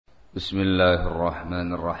بسم الله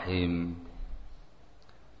الرحمن الرحيم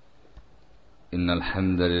إن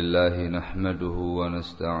الحمد لله نحمده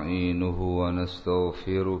ونستعينه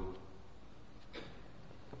ونستغفره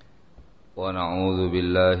ونعوذ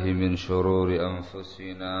بالله من شرور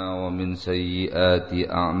أنفسنا ومن سيئات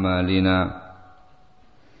أعمالنا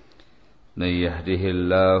من يهده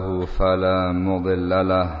الله فلا مضل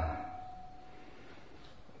له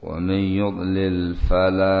ومن يضلل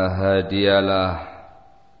فلا هادي له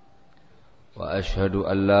وأشهد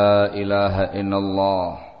أن لا إله إلا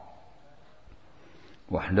الله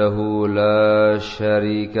وحده لا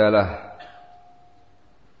شريك له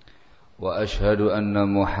وأشهد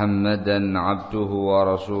أن محمدا عبده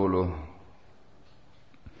ورسوله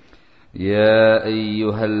يا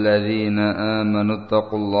أيها الذين آمنوا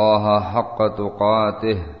اتقوا الله حق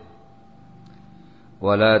تقاته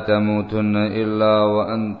ولا تموتن إلا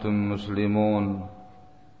وأنتم مسلمون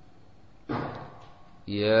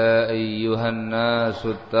يا أيها الناس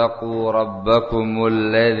اتقوا ربكم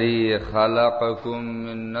الذي خلقكم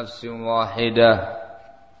من نفس واحدة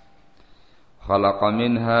خلق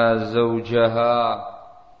منها زوجها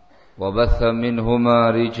وبث منهما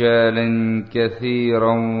رجالا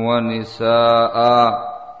كثيرا ونساء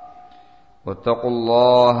واتقوا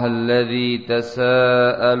الله الذي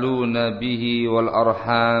تساءلون به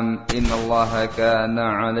والأرحام إن الله كان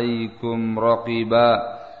عليكم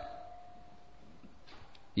رقيبا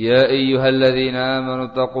يا أيها الذين آمنوا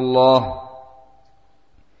اتقوا الله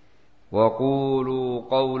وقولوا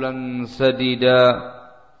قولا سديدا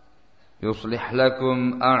يصلح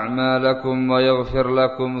لكم أعمالكم ويغفر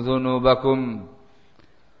لكم ذنوبكم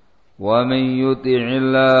ومن يطع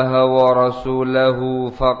الله ورسوله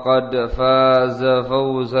فقد فاز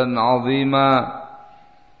فوزا عظيما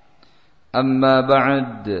أما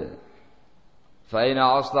بعد فإن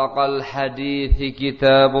أصدق الحديث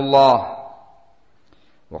كتاب الله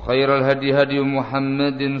وخير الهدي هدي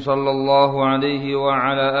محمد صلى الله عليه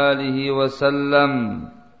وعلى آله وسلم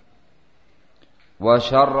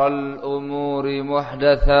وشر الأمور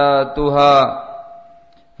محدثاتها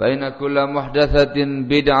فإن كل محدثة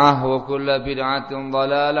بدعة وكل بدعة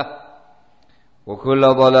ضلالة وكل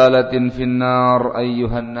ضلالة في النار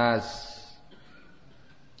أيها الناس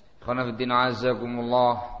Afifuddin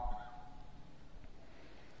azakumullah.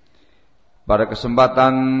 Pada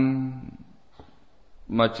kesempatan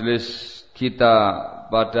majelis kita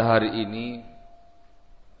pada hari ini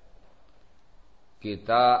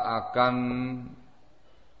kita akan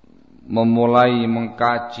memulai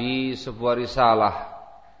mengkaji sebuah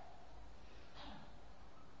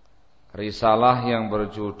risalah yang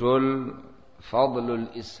berjudul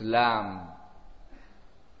Fadlul Islam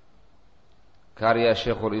karya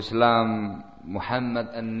Syekhul Islam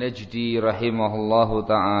Muhammad An-Najdi rahimahullahu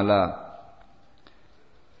ta'ala.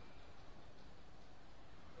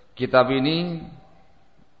 Kitab ini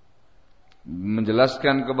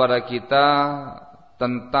menjelaskan kepada kita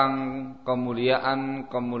tentang kemuliaan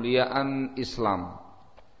Islam,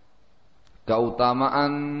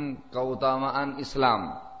 keutamaan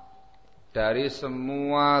Islam dari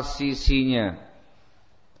semua sisinya.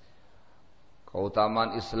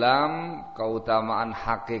 Keutamaan Islam, keutamaan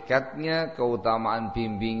hakikatnya, keutamaan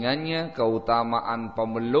bimbingannya, keutamaan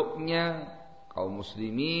pemeluknya, kaum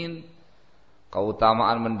muslimin,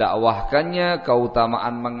 keutamaan mendakwahkannya,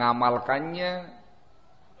 keutamaan mengamalkannya,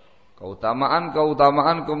 keutamaan,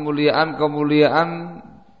 kemuliaan,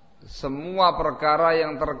 semua perkara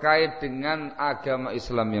yang terkait dengan agama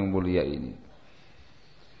Islam yang mulia ini.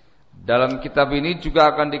 Dalam kitab ini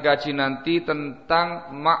juga akan dikaji nanti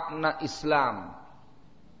tentang makna Islam.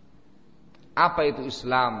 Apa itu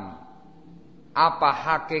Islam? Apa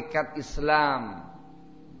hakikat Islam?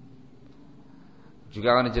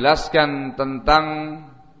 Juga akan dijelaskan tentang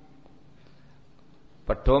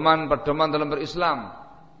pedoman-pedoman dalam berislam.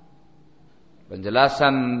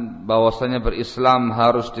 Penjelasan bahwasanya berislam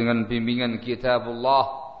harus dengan bimbingan kitabullah,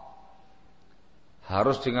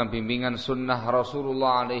 harus dengan bimbingan sunnah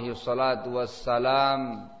Rasulullah alaihi salatu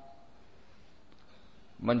wassalam.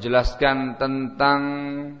 Menjelaskan tentang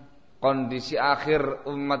kondisi akhir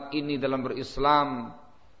umat ini dalam berislam,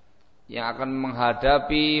 yang akan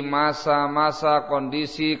menghadapi masa-masa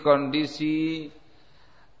kondisi-kondisi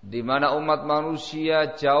di mana umat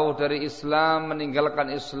manusia jauh dari Islam,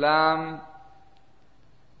 meninggalkan Islam.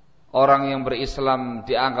 Orang yang berislam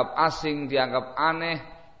dianggap asing, dianggap aneh.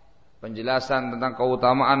 Penjelasan tentang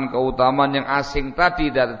keutamaan yang asing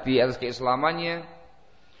tadi di atas keislamannya,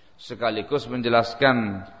 sekaligus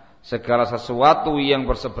menjelaskan segala sesuatu yang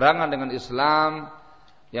berseberangan dengan Islam,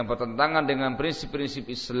 yang bertentangan dengan prinsip-prinsip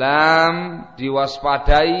Islam,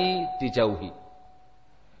 diwaspadai, dijauhi.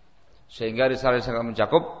 Sehingga risalah sangat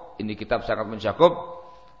mencakup Ini kitab sangat mencakup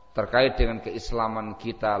terkait dengan keislaman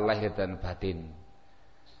kita lahir dan batin.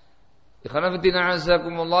 Ikhwan fillah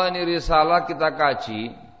azakumullah, ini risalah kita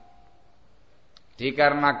kaji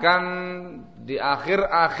dikarenakan di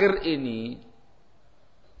akhir-akhir ini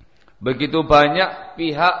begitu banyak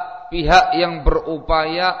pihak-pihak yang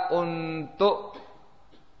berupaya untuk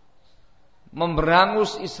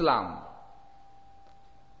memberangus Islam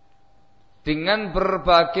dengan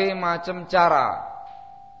berbagai macam cara.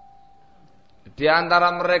 Di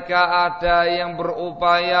antara mereka ada yang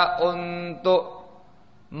berupaya untuk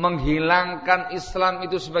menghilangkan Islam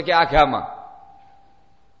itu sebagai agama.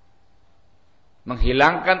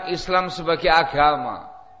 Menghilangkan Islam sebagai agama,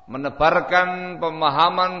 menebarkan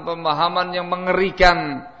pemahaman-pemahaman yang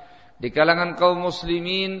mengerikan di kalangan kaum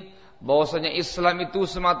muslimin bahwasanya Islam itu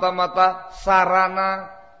semata-mata sarana,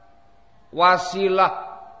 wasilah.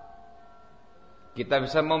 Kita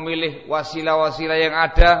bisa memilih wasilah-wasilah yang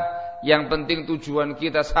ada, yang penting tujuan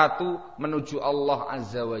kita satu, menuju Allah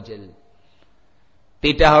Azza wa Jalla.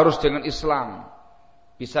 Tidak harus dengan Islam,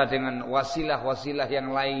 bisa dengan wasilah-wasilah yang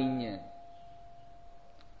lainnya.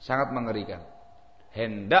 Sangat mengerikan.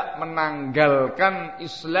 Hendak menanggalkan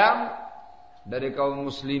Islam dari kaum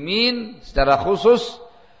muslimin secara khusus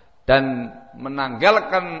dan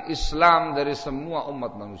menanggalkan Islam dari semua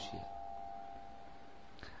umat manusia.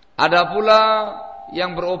 Ada pula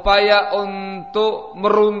yang berupaya untuk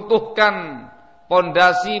meruntuhkan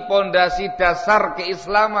pondasi-pondasi dasar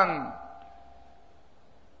keislaman.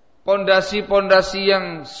 Pondasi-pondasi yang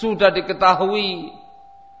sudah diketahui,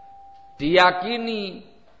 diyakini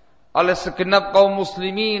oleh segenap kaum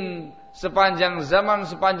muslimin sepanjang zaman,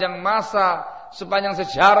 sepanjang masa, sepanjang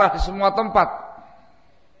sejarah di semua tempat.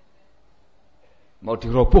 Mau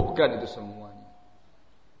dirobohkan itu semuanya.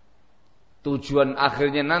 Tujuan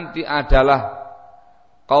akhirnya nanti adalah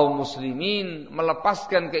kaum muslimin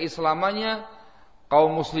melepaskan keislamannya,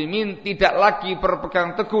 kaum muslimin tidak lagi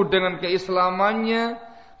berpegang teguh dengan keislamannya,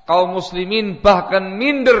 kaum muslimin bahkan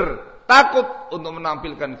minder, takut untuk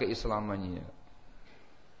menampilkan keislamannya.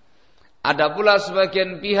 Ada pula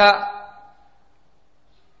sebagian pihak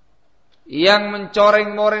yang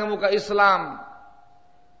mencoreng-moreng muka Islam.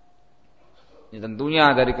 Ini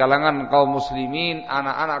tentunya dari kalangan kaum muslimin,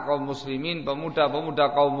 anak-anak kaum muslimin,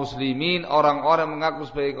 pemuda-pemuda kaum muslimin, orang-orang mengaku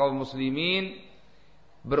sebagai kaum muslimin,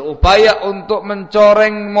 berupaya untuk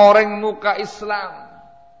mencoreng-moreng muka Islam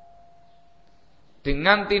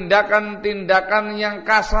dengan tindakan-tindakan yang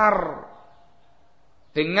kasar,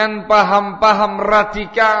 dengan paham-paham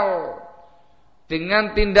radikal,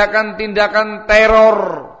 dengan tindakan-tindakan teror,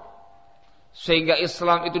 sehingga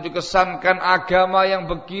Islam itu dikesankan agama yang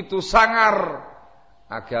begitu sangar,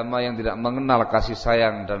 agama yang tidak mengenal kasih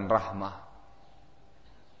sayang dan rahmah.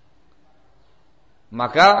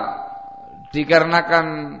 Maka dikarenakan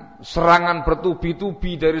serangan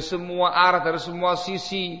bertubi-tubi dari semua arah, dari semua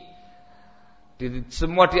sisi,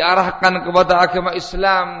 semua diarahkan kepada agama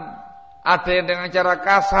Islam. Ada yang dengan cara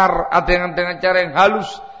kasar, ada yang dengan cara yang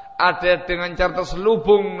halus, ada dengan cara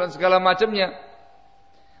terselubung dan segala macamnya.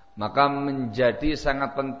 Maka menjadi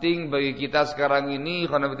sangat penting bagi kita sekarang ini,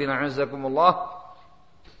 khonafidina azakumullah,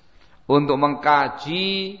 untuk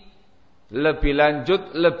mengkaji lebih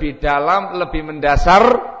lanjut, lebih dalam, lebih mendasar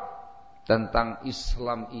tentang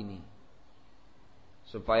Islam ini,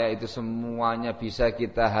 supaya itu semuanya bisa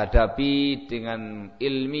kita hadapi dengan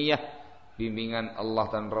ilmiah, bimbingan Allah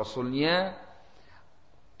dan Rasulnya.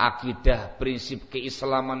 Akidah, prinsip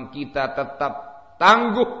keislaman kita tetap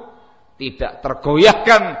tangguh, tidak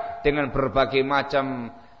tergoyahkan dengan berbagai macam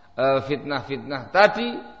fitnah-fitnah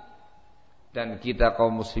tadi. Dan kita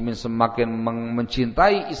kaum muslimin semakin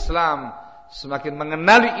mencintai Islam, semakin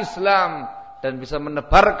mengenali Islam, dan bisa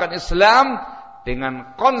menebarkan Islam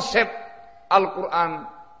dengan konsep Al-Quran,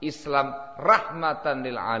 Islam rahmatan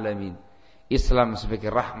lil alamin, Islam sebagai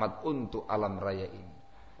rahmat untuk alam raya ini.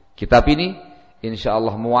 Kitab ini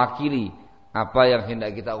insyaallah mewakili apa yang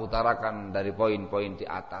hendak kita utarakan dari poin-poin di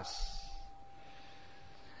atas.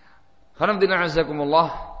 Alhamdulillah azakumullah.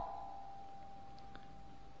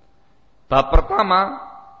 Bab pertama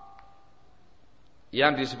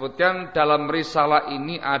yang disebutkan dalam risalah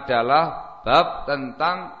ini adalah bab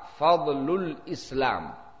tentang fadlul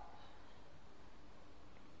Islam.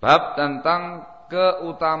 Bab tentang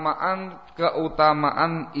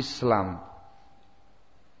keutamaan Islam.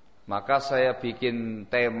 Maka saya bikin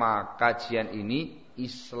tema kajian ini,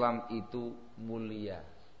 Islam itu mulia.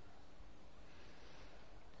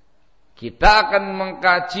 Kita akan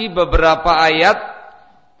mengkaji beberapa ayat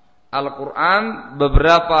Al-Quran,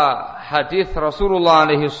 beberapa hadis Rasulullah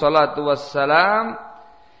alaihi salatu wassalam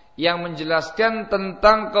yang menjelaskan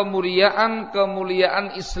tentang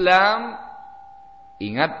kemuliaan Islam.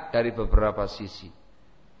 Ingat, dari beberapa sisi.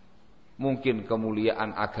 Mungkin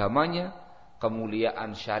kemuliaan agamanya,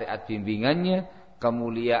 kemuliaan syariat bimbingannya,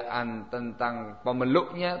 kemuliaan tentang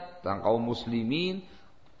pemeluknya, tentang kaum muslimin,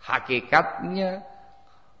 hakikatnya,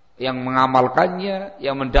 yang mengamalkannya,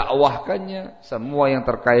 yang mendakwahkannya, semua yang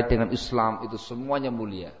terkait dengan Islam itu semuanya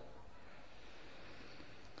mulia.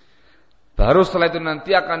 Baru setelah itu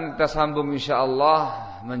nanti akan kita sambung insyaallah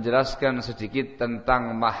menjelaskan sedikit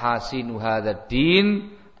tentang mahasinu hadzal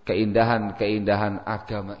din, keindahan-keindahan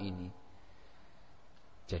agama ini.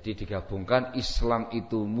 Jadi digabungkan Islam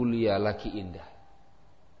itu mulia lagi indah.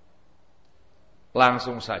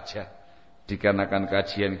 Langsung saja dikarenakan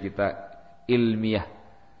kajian kita ilmiah,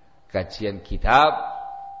 kajian kitab,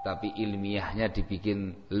 tapi ilmiahnya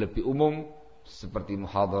dibikin lebih umum seperti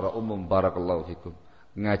muhadharah umum. Barakallahu fikum.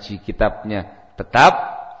 Ngaji kitabnya tetap,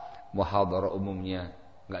 muhadharah umumnya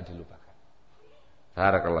enggak dilupakan.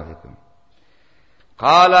 Barakallahu fikum.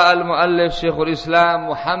 Qala al-muallif Syekhul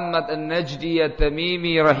Islam Muhammad An-Najdi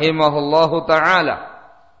At-Tamimi rahimahullahu taala.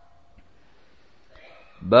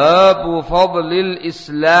 Babu fadlil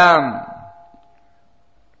Islam.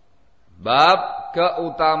 Bab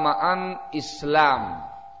keutamaan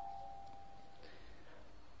Islam.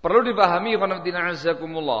 Perlu dipahami khonafidina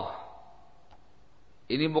azakumullah.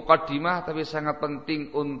 Ini muqaddimah tapi sangat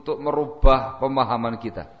penting untuk merubah pemahaman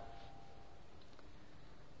kita.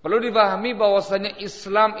 Perlu dipahami bahwasanya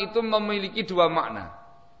Islam itu memiliki dua makna.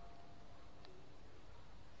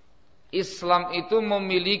 Islam itu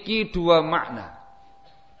memiliki dua makna.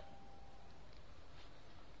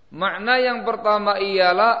 Makna yang pertama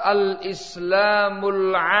ialah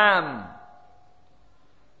al-Islamul 'am.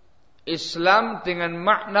 Islam dengan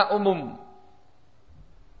makna umum.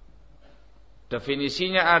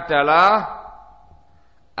 Definisinya adalah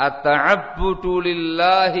at-ta'abbudu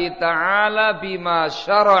lillahi ta'ala bima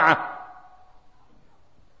syara'a.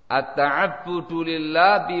 At-ta'abbudu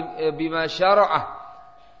lillahi bima syara'a.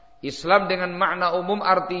 Islam dengan makna umum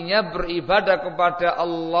artinya beribadah kepada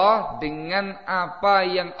Allah dengan apa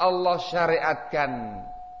yang Allah syariatkan.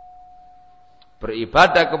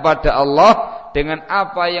 Beribadah kepada Allah dengan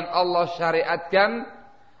apa yang Allah syariatkan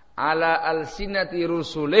ala alsinati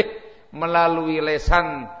rusulih, melalui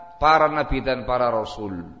lesan para nabi dan para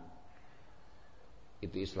rasul.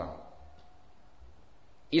 Itu Islam.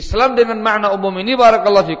 Islam dengan makna umum ini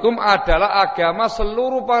barakallahu fikum adalah agama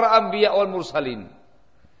seluruh para anbiya wal mursalin.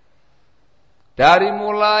 Dari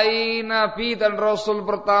mulai nabi dan rasul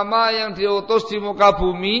pertama yang diutus di muka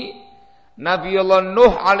bumi, Nabiullah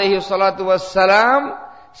Nuh alaihi salatu wassalam,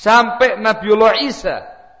 sampai Nabiullah Isa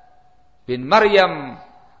bin Maryam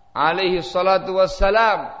alaihi salatu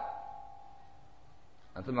wassalam.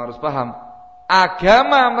 Antum harus paham,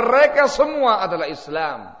 agama mereka semua adalah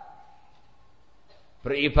Islam.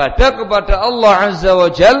 Beribadah kepada Allah Azza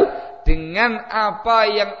wa Jal dengan apa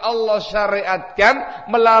yang Allah syariatkan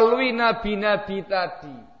melalui nabi-nabi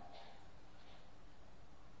tadi.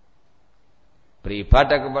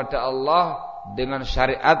 Beribadah kepada Allah dengan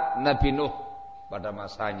syariat Nabi Nuh pada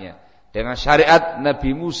masanya, dengan syariat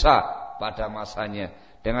Nabi Musa pada masanya,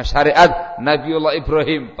 dengan syariat Nabiullah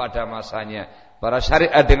Ibrahim pada masanya, para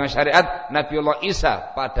syariat dengan syariat Nabiullah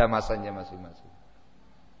Isa pada masanya masing-masing.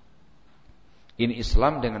 Ini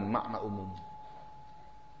Islam dengan makna umum.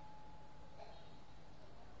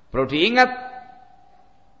 Perlu diingat,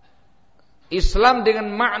 Islam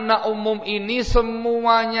dengan makna umum ini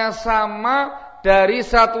semuanya sama dari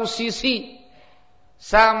satu sisi.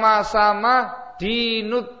 Sama-sama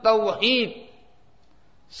dinut tauhid.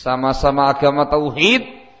 Sama-sama agama tauhid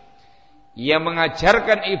yang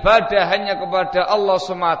mengajarkan ibadah hanya kepada Allah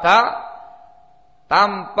semata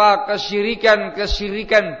tanpa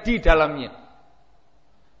kesyirikan-kesyirikan di dalamnya.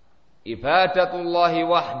 Ibadatullahi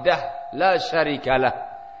wahdah la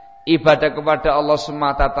syarikalah. Ibadah kepada Allah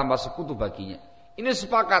semata tanpa sekutu baginya. Ini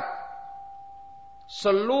sepakat.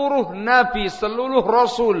 Seluruh nabi, seluruh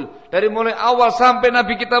rasul dari mulai awal sampai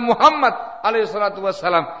nabi kita Muhammad alaihi salatu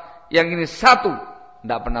wassalam, yang ini satu,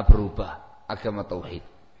 tidak pernah berubah agama tauhid.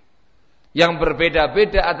 Yang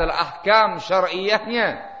berbeda-beda adalah ahkam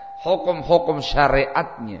syar'iyahnya, hukum-hukum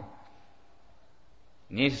syariatnya.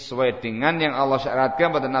 Ini sesuai dengan yang Allah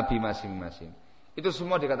syariatkan pada nabi masing-masing. Itu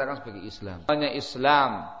semua dikatakan sebagai Islam. Agamanya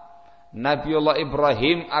Islam. Nabiullah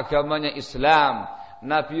Ibrahim agamanya Islam.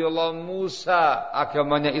 Nabiullah Musa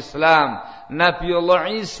agamanya Islam.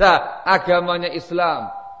 Nabiullah Isa agamanya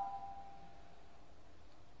Islam.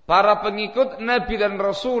 Para pengikut Nabi dan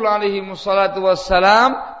Rasul alaihi wassalatu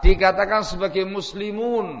wassalam dikatakan sebagai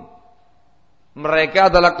muslimun. Mereka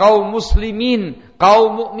adalah kaum muslimin,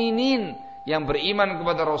 kaum mukminin yang beriman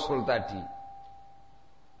kepada Rasul tadi.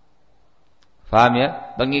 Faham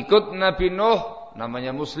ya? Pengikut Nabi Nuh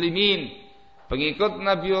namanya muslimin. Pengikut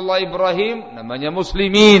Nabiullah Ibrahim namanya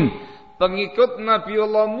muslimin. Pengikut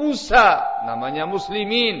Nabiullah Musa namanya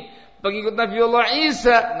muslimin. Pengikut Nabiullah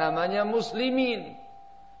Isa namanya muslimin.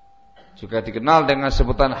 Juga dikenal dengan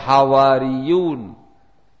sebutan hawariyun.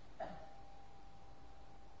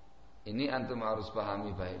 Ini antum harus pahami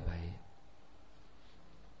baik-baik.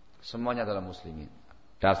 Semuanya adalah muslimin.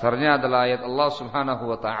 Dasarnya adalah ayat Allah Subhanahu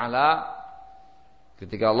wa taala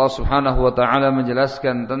ketika Allah Subhanahu wa taala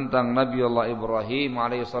menjelaskan tentang Nabiullah Ibrahim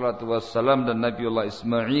alaihi salatu wassalam dan Nabiullah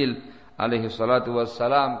Ismail alaihi salatu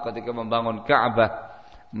wassalam ketika membangun Ka'bah.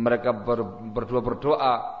 Mereka berdua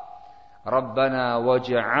berdoa, Rabbana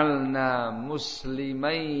waj'alna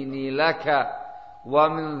muslimaini laka wa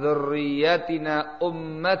min dzurriyyatina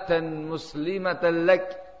ummatan muslimatan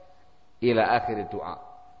lak ila akhir doa.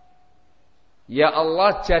 Ya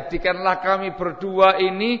Allah, jadikanlah kami berdua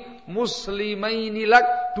ini muslimaini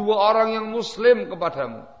lak, dua orang yang muslim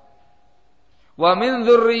kepadamu. Wa min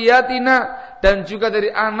dzurriyyatina, dan juga dari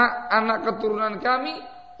anak-anak keturunan kami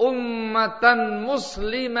ummatan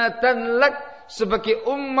muslimatan lak, sebagai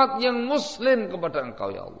umat yang muslim kepada Engkau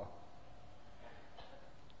ya Allah.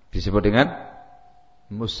 Disebut dengan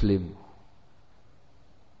muslim.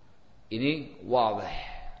 Ini wadih.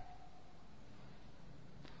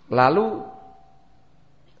 Lalu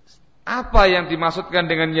apa yang dimaksudkan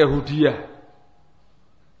dengan Yahudiyah?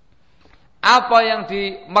 Apa yang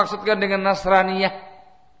dimaksudkan dengan Nasraniyah?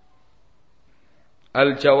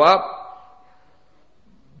 Al-jawab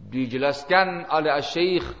dijelaskan oleh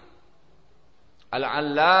Syekh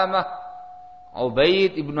Al-Allamah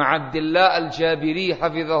Ubaid ibn Abdullah Al-Jabiri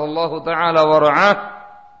hafizahullahu ta'ala wa ra'ah.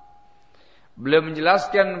 Beliau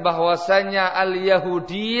menjelaskan bahwasanya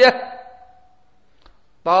Al-Yahudiyah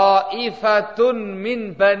ta'ifatun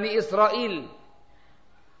min Bani Israel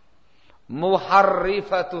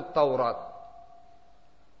muharrifatut Taurat.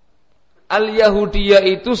 Al-Yahudiyah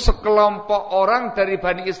itu sekelompok orang dari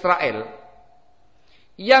Bani Israel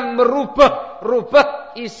yang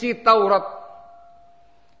merubah isi Taurat,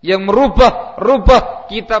 yang merubah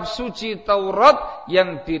kitab suci Taurat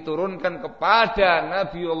yang diturunkan kepada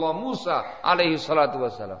Nabiullah Musa alaihi salatu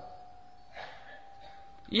wassalam.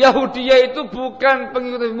 Yahudiyah itu bukan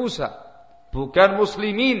pengikut Nabi Musa, bukan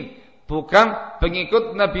muslimin, bukan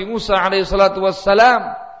pengikut Nabi Musa alaihi salatu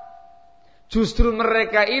wassalam. Justru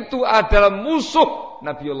mereka itu adalah musuh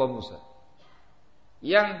Nabiullah Musa,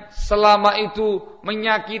 yang selama itu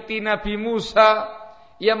menyakiti Nabi Musa,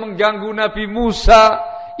 yang mengganggu Nabi Musa,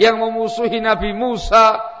 yang memusuhi Nabi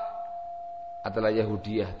Musa adalah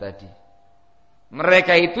Yahudiyah tadi.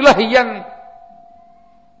 Mereka itulah yang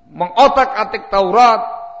mengotak-atik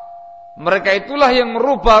Taurat. Mereka itulah yang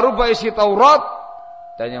merubah isi Taurat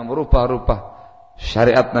dan yang merubah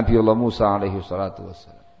syariat Nabiullah Musa alaihi salatu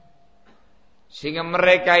wassalam. Sehingga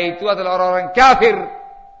mereka itu adalah orang-orang kafir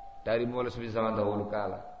dari mulai zaman dahulu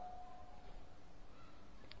kala.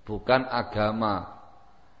 Bukan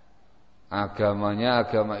agamanya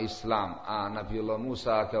agama Islam. Nabiullah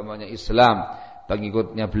Musa agamanya Islam.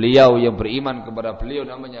 Pengikutnya beliau yang beriman kepada beliau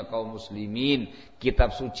namanya kaum muslimin.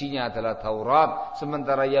 Kitab sucinya adalah Taurat.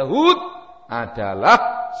 Sementara Yahud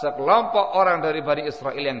adalah sekelompok orang dari Bani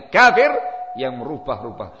Israel yang kafir yang merubah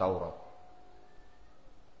Taurat.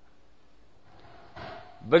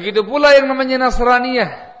 Begitu pula yang namanya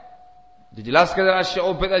Nasraniyah. Dijelaskan oleh Syekh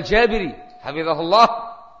Ubaid Al-Jabiri hafizahullah.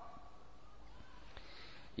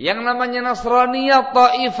 Yang namanya Nasraniyah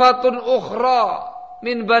ta'ifatun ukhra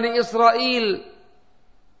min Bani Israel.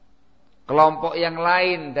 Kelompok yang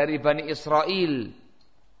lain dari Bani Israel.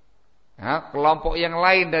 Kelompok yang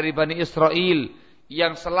lain dari Bani Israel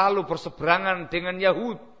yang selalu berseberangan dengan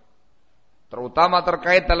Yahud, terutama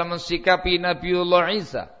terkait dalam mensikapi Nabiullah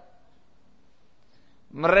Isa.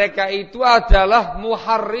 Mereka itu adalah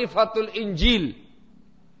muharrifatul Injil.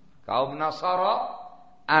 Kaum Nasara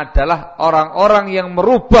adalah orang-orang yang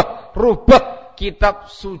merubah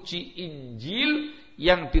kitab suci Injil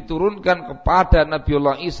yang diturunkan kepada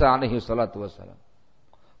Nabiullah Isa alaihi salatu wassalam.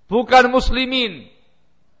 Bukan muslimin.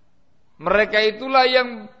 Mereka itulah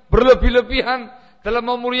yang berlebih-lebihan dalam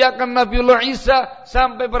memuliakan Nabiullah Isa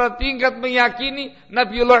sampai pada tingkat meyakini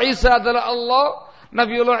Nabiullah Isa adalah Allah,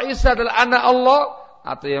 Nabiullah Isa adalah anak Allah,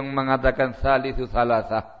 atau yang mengatakan thalithu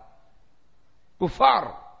thalatha.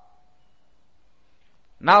 Kufar.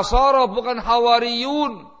 Nasara bukan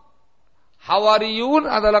hawariyun. Hawariyun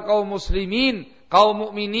adalah kaum muslimin, kaum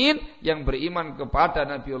mukminin yang beriman kepada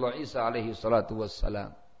Nabiullah Isa alaihi salatu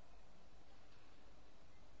wassalam.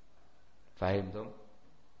 Paham tuh?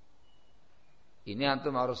 Ini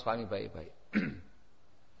antum harus pahami baik-baik.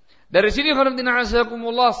 Dari sini khonamtina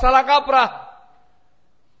salah kaprah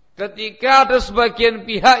ketika ada sebagian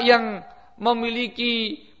pihak yang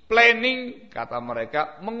memiliki planning, kata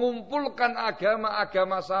mereka, mengumpulkan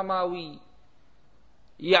agama-agama samawi,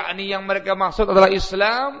 yakni yang mereka maksud adalah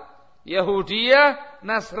Islam, Yahudiyah,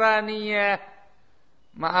 Nasraniyah.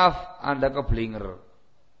 Maaf, Anda keblinger.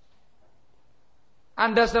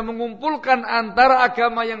 Anda sedang mengumpulkan antara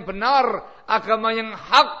agama yang benar, agama yang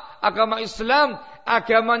hak, agama Islam,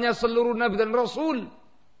 agamanya seluruh Nabi dan Rasul,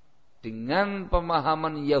 dengan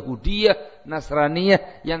pemahaman Yahudiyah,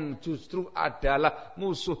 Nasraniyah yang justru adalah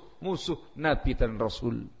musuh-musuh Nabi dan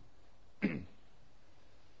Rasul.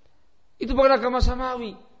 Itu bukan agama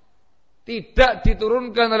samawi. Tidak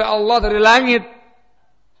diturunkan oleh Allah dari langit.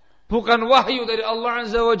 Bukan wahyu dari Allah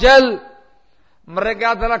Azza wa Jal.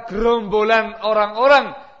 Mereka adalah gerombolan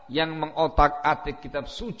orang-orang yang mengotak-atik kitab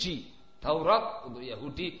suci. Taurat untuk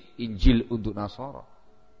Yahudi, Injil untuk Nasara.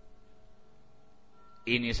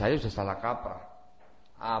 Ini saya sudah salah kaprah.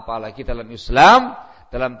 Apalagi dalam Islam,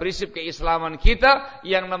 dalam prinsip keislaman kita,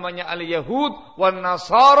 yang namanya al-Yahud wan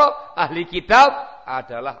Nasara, ahli kitab,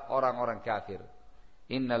 adalah orang-orang kafir.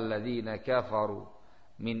 Innal ladzina kafaru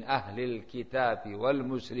min ahlil kitabi wal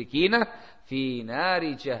musyrikina fi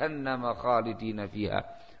nari jahannam khalidina fiha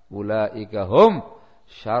ulaika hum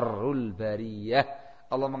syarrul bariyah.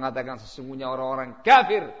 Allah mengatakan sesungguhnya orang-orang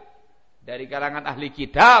kafir dari kalangan ahli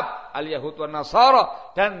kitab, al-Yahud wan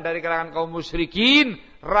Nasara, dan dari kalangan kaum musyrikin,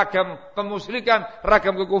 ragam kemusyrikan,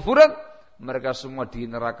 ragam kekufuran, mereka semua di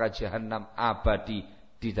neraka jahannam abadi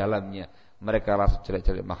di dalamnya. Mereka rasa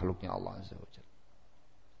jelek-jelek makhluknya Allah Azza wa Jalla.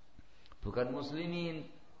 Bukan muslimin,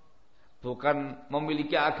 bukan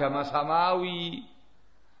memiliki agama samawi,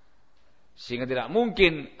 sehingga tidak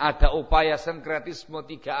mungkin ada upaya sinkretisme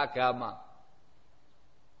tiga agama.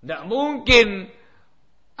 Tidak mungkin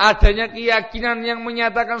adanya keyakinan yang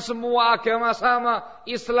menyatakan semua agama sama,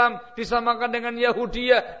 Islam disamakan dengan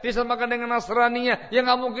Yahudiyah, disamakan dengan Nasraniyah, yang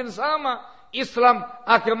tidak mungkin sama. Islam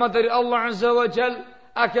agama dari Allah Azza wa Jal,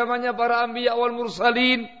 agamanya para anbiya wal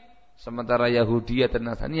mursalin. Sementara Yahudiyah dan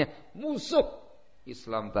Nasraniyah musuh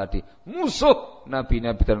Islam tadi, musuh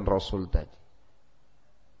Nabi-Nabi dan Rasul tadi.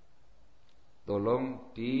 Tolong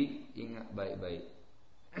diingat baik-baik.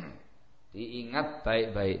 Diingat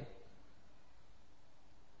baik-baik.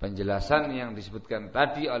 Penjelasan yang disebutkan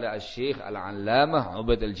tadi oleh Syekh Al-Allamah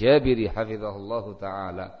Ubaid Al-Jabiri hafizahullah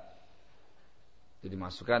ta'ala itu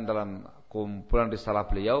dimasukkan dalam kumpulan risalah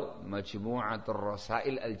beliau Majmu'atur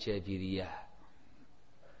Rasail Al-Jabiriyah.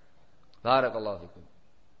 Barakallahu fikum.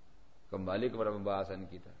 Kembali kepada pembahasan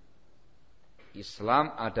kita.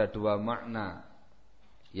 Islam ada dua makna.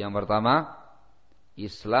 Yang pertama,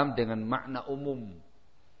 Islam dengan makna umum,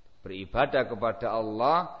 beribadah kepada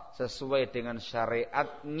Allah sesuai dengan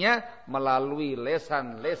syariatnya melalui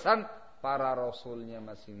lesan-lesan para rasulnya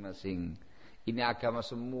masing-masing. Ini agama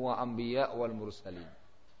semua anbiya wal mursalin.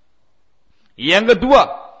 Yang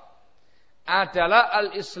kedua adalah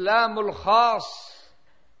al-Islamul khas,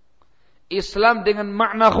 Islam dengan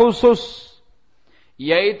makna khusus,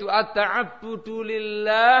 yaitu at-ta'abbudu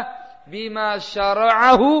lillah bima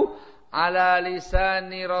syara'ahu ala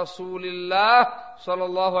lisani Rasulillah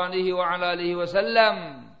sallallahu alaihi wa ala alihi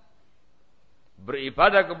wasallam.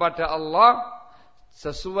 Beribadah kepada Allah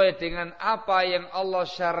sesuai dengan apa yang Allah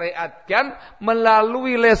syariatkan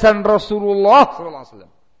melalui lisan Rasulullah sallallahu alaihi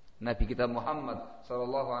wasallam, Nabi kita Muhammad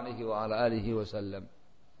sallallahu alaihi wa ala alihi wasallam.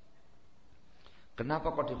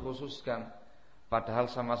 Kenapa kok dikhususkan? Padahal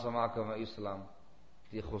sama-sama agama Islam.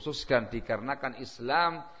 Dikhususkan dikarenakan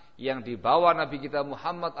Islam yang dibawa Nabi kita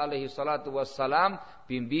Muhammad alaihi salatu wassalam,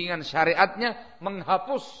 bimbingan syariatnya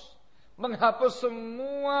menghapus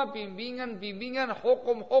semua bimbingan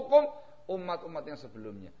hukum-hukum umat-umat yang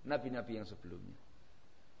sebelumnya, nabi-nabi yang sebelumnya.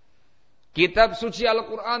 Kitab suci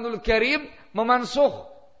Al-Qur'anul Karim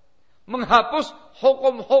menghapus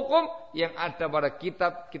hukum-hukum yang ada pada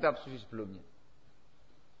kitab-kitab suci sebelumnya.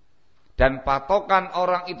 Dan patokan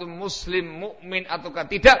orang itu muslim, mukmin ataukah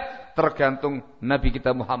tidak tergantung Nabi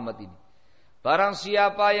kita Muhammad ini. Barang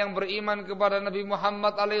siapa yang beriman kepada Nabi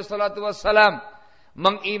Muhammad alaihi salatu wassalam,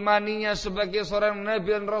 mengimaninya sebagai seorang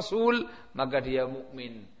nabi dan rasul, maka dia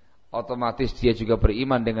mukmin. Otomatis dia juga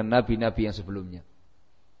beriman dengan nabi-nabi yang sebelumnya.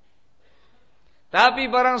 Tapi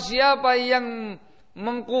barang siapa yang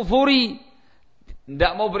mengkufuri,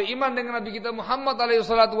 tidak mau beriman dengan Nabi kita Muhammad alaihi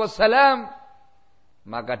salatu wassalam,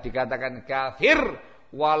 maka dikatakan kafir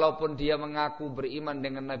walaupun dia mengaku beriman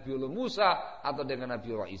dengan Nabiullah Musa atau dengan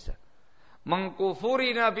Nabiullah Isa.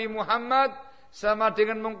 Mengkufuri Nabi Muhammad sama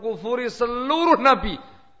dengan mengkufuri seluruh nabi,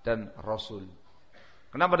 dan Rasul.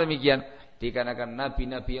 Kenapa demikian? Dikarenakan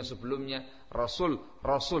nabi-nabi yang sebelumnya,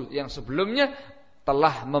 rasul-rasul yang sebelumnya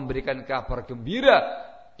telah memberikan kabar gembira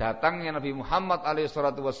datangnya Nabi Muhammad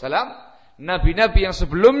SAW. Nabi-nabi yang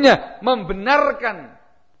sebelumnya membenarkan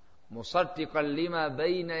musaddiqan lima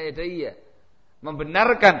baina yadayya,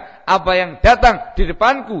 membenarkan apa yang datang di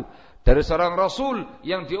depanku dari seorang rasul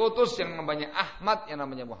yang diutus yang namanya Ahmad, yang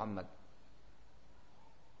namanya Muhammad.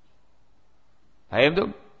 Paham tuh?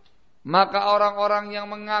 Maka orang-orang yang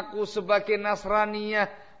mengaku sebagai Nasraniyah,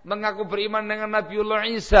 mengaku beriman dengan Nabiullah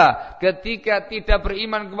Isa, ketika tidak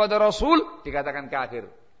beriman kepada Rasul, dikatakan kafir.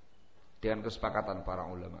 Dengan kesepakatan para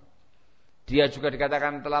ulama. Dia juga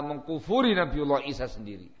dikatakan telah mengkufuri Nabiullah Isa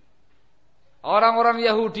sendiri. Orang-orang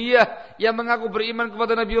Yahudiyah yang mengaku beriman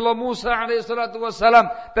kepada Nabiullah Musa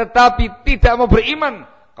alaihissalam, tetapi tidak mau beriman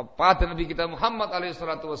kepada Nabi kita Muhammad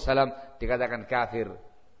alaihissalam, dikatakan kafir.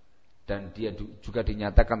 Dan dia juga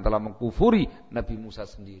dinyatakan telah mengkufuri Nabi Musa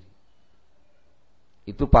sendiri.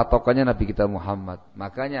 Itu patokannya Nabi kita Muhammad.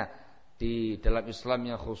 Makanya di dalam Islam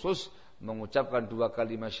yang khusus mengucapkan 2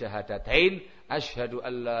 kalimat syahadatain, asyhadu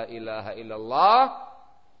an la ilaha illallah,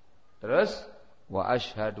 terus wa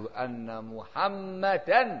asyhadu anna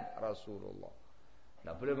Muhammadan Rasulullah.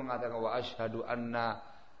 Tidak boleh mengatakan wa asyhadu anna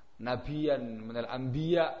nabiyan minal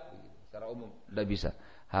anbiya secara umum, tidak bisa.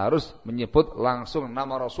 Harus menyebut langsung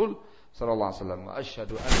nama Rasul sallallahu alaihi wasallam, wa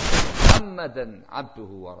asyhadu anna Muhammadan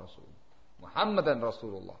abduhu wa rasuluh. Muhammadan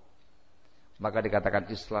Rasulullah. Maka dikatakan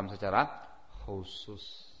Islam secara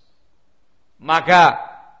khusus. Maka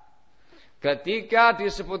ketika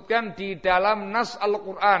disebutkan di dalam nas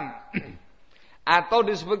Al-Qur'an atau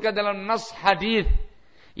disebutkan dalam nas hadis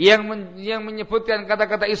yang menyebutkan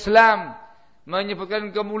kata-kata Islam,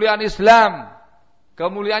 menyebutkan kemuliaan Islam,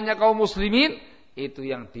 kemuliaannya kaum muslimin, itu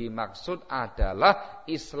yang dimaksud adalah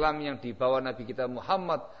Islam yang dibawa Nabi kita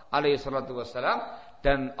Muhammad alaihissalatu wassalam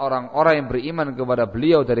dan orang-orang yang beriman kepada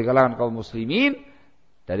beliau dari kalangan kaum muslimin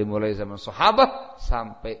dari mulai zaman sahabat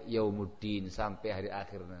sampai yaumuddin, sampai hari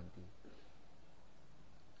akhir nanti.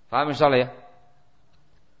 Paham insyaallah ya?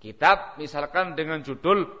 Kitab misalkan dengan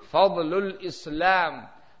judul Fadlul Islam,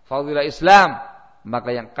 Fadilah Islam,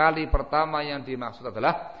 maka yang kali pertama yang dimaksud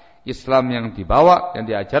adalah Islam yang dibawa, yang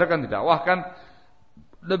diajarkan, didakwahkan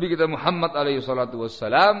Nabi kita Muhammad alaihi salatu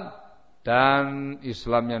wassalam, dan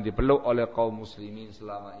Islam yang dipeluk oleh kaum muslimin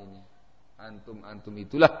selama ini. Antum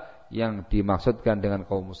itulah yang dimaksudkan dengan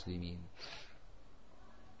kaum muslimin.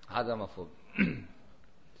 Hadza mafhum.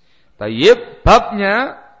 Tayyib,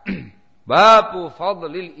 babnya babu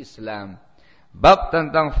fadlil Islam. Bab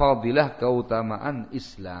tentang fadilah keutamaan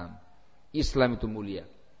Islam. Islam itu mulia.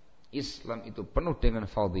 Islam itu penuh dengan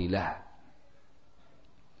fadilah.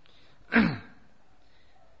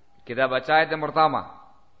 Kita baca ayat yang pertama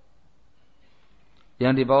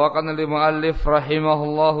yang dibawakan oleh muallif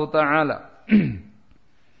rahimahullahu taala.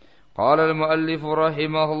 Qala al-muallif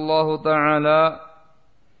rahimahullahu taala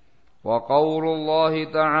wa qaulullahi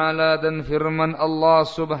taala, dan firman Allah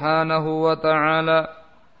subhanahu wa taala,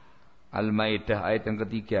 Al-Maidah ayat yang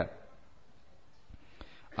ketiga.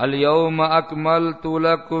 Al-yawma akmaltu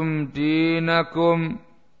lakum dinakum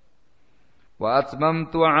wa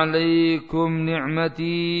atmamtu alaikum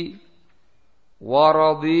ni'mati wa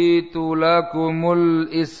raditu lakumul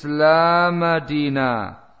Islam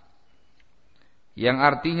dina. Yang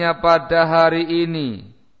artinya pada hari ini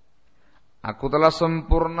aku telah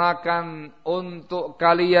sempurnakan untuk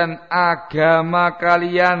kalian agama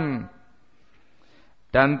kalian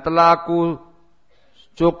dan telah aku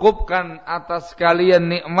cukupkan atas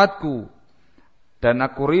kalian nikmatku, dan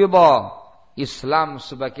aku ridha Islam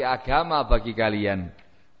sebagai agama bagi kalian.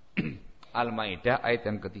 Al-Maidah ayat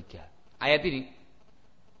yang ketiga. Ayat ini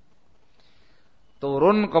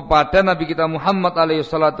turun kepada Nabi kita Muhammad alaihi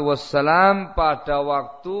salatu wassalam pada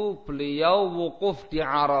waktu beliau wukuf di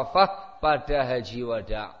Arafah pada haji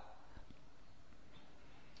wada.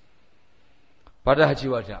 Pada haji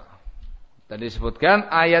wada. Dan disebutkan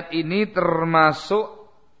ayat ini termasuk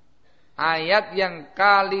ayat yang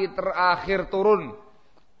kali terakhir turun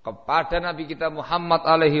kepada Nabi kita Muhammad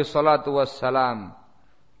alaihi salatu wassalam.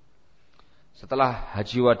 Setelah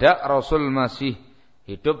haji wada, Rasul masih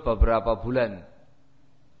hidup beberapa bulan.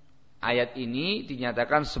 Ayat ini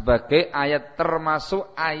dinyatakan sebagai ayat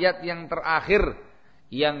termasuk ayat yang terakhir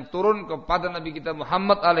yang turun kepada Nabi kita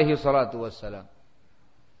Muhammad alaihi salatu wassalam.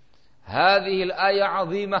 Hadhil ayat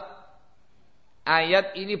azimah.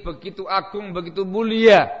 Ayat ini begitu agung, begitu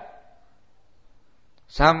mulia,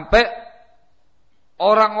 sampai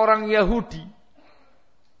orang-orang Yahudi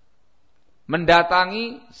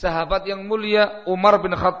mendatangi sahabat yang mulia Umar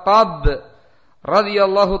bin Khattab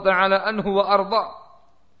radhiyallahu taala anhu wa arda,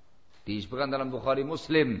 Disebutkan dalam Bukhari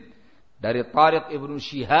Muslim dari Tariq Ibnu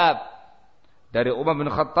Syihab dari Umar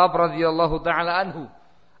bin Khattab radhiyallahu taala anhu,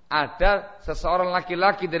 ada seseorang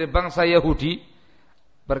laki-laki dari bangsa Yahudi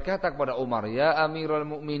berkata kepada Umar, "Ya Amirul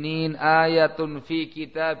Mukminin, ayatun fi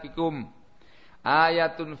kitabikum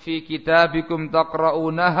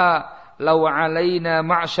taqra'unaha law 'alaina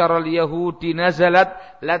ma'syaral yahudi nazalat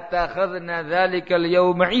latakhadna dzalikal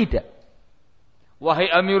yawma 'ida."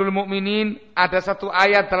 Wahai Amirul Mukminin, ada satu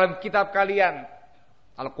ayat dalam kitab kalian,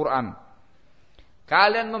 Al-Quran.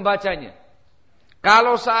 Kalian membacanya.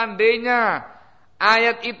 Kalau seandainya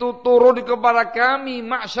ayat itu turun kepada kami,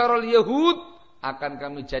 ma'syarul Yahud, akan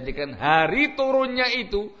kami jadikan hari turunnya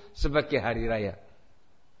itu sebagai hari raya.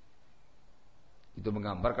 Itu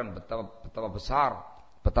menggambarkan betapa besar,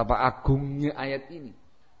 betapa agungnya ayat ini.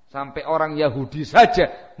 Sampai orang Yahudi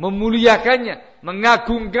saja memuliakannya,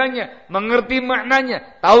 mengagungkannya, mengerti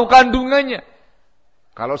maknanya, tahu kandungannya.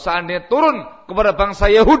 Kalau seandainya turun kepada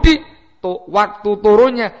bangsa Yahudi, waktu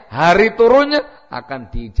turunnya, hari turunnya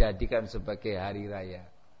akan dijadikan sebagai hari raya.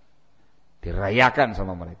 Dirayakan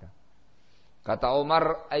sama mereka. Kata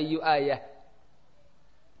Umar, ayu ayat.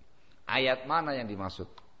 Ayat mana yang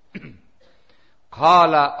dimaksud?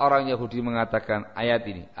 Qala, orang Yahudi mengatakan ayat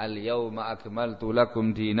ini, al-yawma akmaltu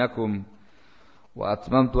lakum dinakum wa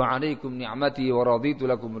atmamtu 'alaikum ni'mati wa raditu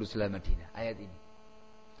lakum al-islam madinah. Ayat ini.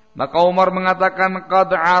 Maka Umar mengatakan,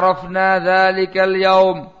 qad 'arafna dzalikal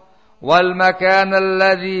yawm wal makan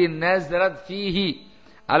alladhi nazalat fihi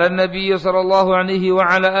 'ala an-nabiy sallallahu alaihi wa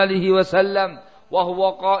ala alihi wasallam wa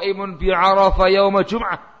huwa qa'imun bi 'Arafah yaum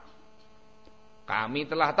Jum'ah. Kami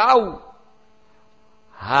telah tahu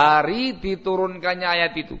hari diturunkannya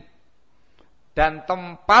ayat itu dan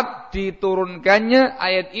tempat diturunkannya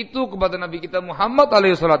ayat itu kepada Nabi kita Muhammad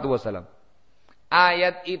alaihi salatu wasallam.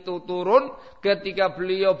 Ayat itu turun ketika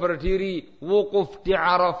beliau berdiri wukuf di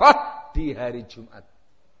Arafah di hari Jumat.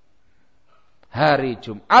 Hari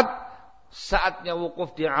Jumat saatnya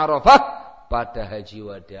wukuf di Arafah pada haji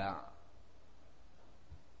wada.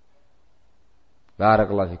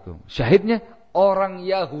 Barakallahu fikum. Syahidnya orang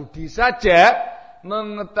Yahudi saja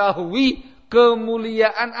mengetahui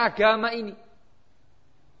kemuliaan agama ini.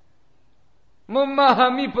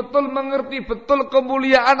 Memahami betul, mengerti betul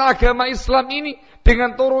kemuliaan agama Islam ini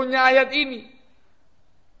dengan turunnya ayat ini.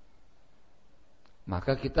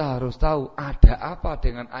 Maka kita harus tahu ada apa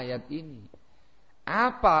dengan ayat ini.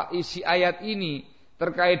 Apa isi ayat ini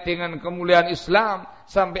terkait dengan kemuliaan Islam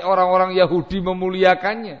sampai orang-orang Yahudi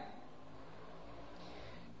memuliakannya.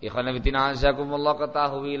 Ikhwan fillah azakumullah,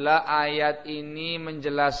 ketahuilah ayat ini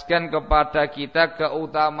menjelaskan kepada kita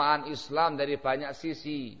keutamaan Islam dari banyak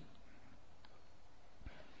sisi.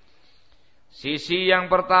 Sisi yang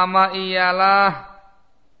pertama ialah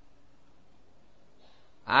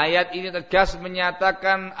ayat ini tegas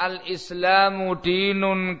menyatakan al-Islamu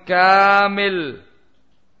dinun kamil.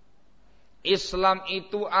 Islam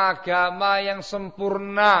itu agama yang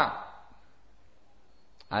sempurna.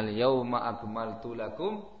 Al-yawma akmaltu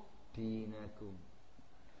lakum dinakum.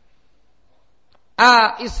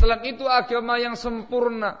 Islam itu agama yang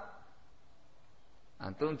sempurna.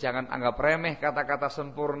 Antum jangan anggap remeh kata-kata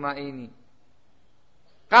sempurna ini.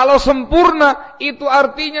 Kalau sempurna itu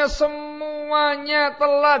artinya semuanya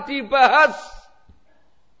telah dibahas.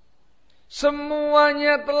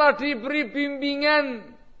 Semuanya telah diberi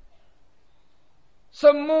bimbingan.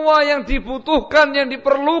 Semua yang dibutuhkan, yang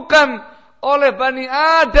diperlukan oleh Bani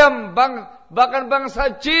Adam, bahkan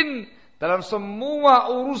bangsa jin, dalam semua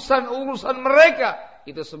urusan-urusan mereka,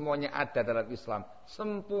 itu semuanya ada dalam Islam.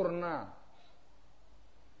 Sempurna.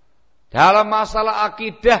 Dalam masalah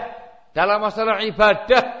akidah, dalam masalah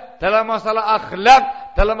ibadah, dalam masalah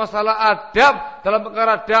akhlak, dalam masalah adab, dalam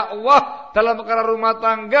perkara dakwah, dalam perkara rumah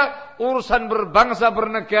tangga, urusan berbangsa,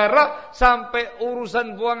 bernegara, sampai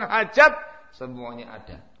urusan buang hajat, semuanya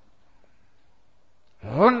ada.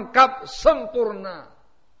 Lengkap, sempurna.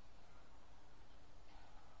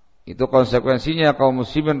 Itu konsekuensinya kaum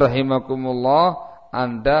muslimin rahimakumullah,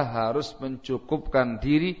 Anda harus mencukupkan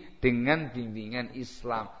diri dengan bimbingan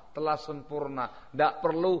Islam. Telah sempurna, tidak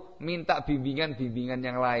perlu minta bimbingan-bimbingan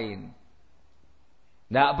yang lain.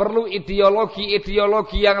 Tidak perlu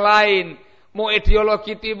ideologi-ideologi yang lain. Mau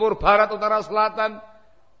ideologi timur, barat, utara, selatan,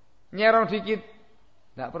 nyerong dikit,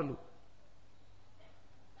 tidak perlu.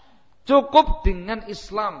 Cukup dengan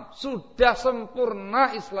Islam. Sudah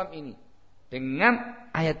sempurna Islam ini dengan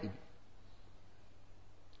ayat ini.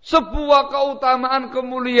 Sebuah keutamaan,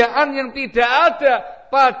 kemuliaan yang tidak ada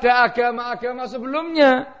pada agama-agama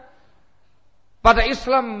sebelumnya, pada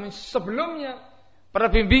Islam sebelumnya, pada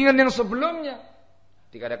bimbingan yang sebelumnya.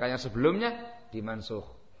 Dikatakan yang sebelumnya dimansuh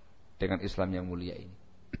dengan Islam yang mulia ini.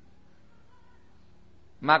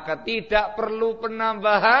 maka tidak perlu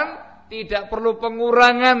penambahan, tidak perlu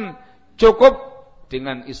pengurangan, cukup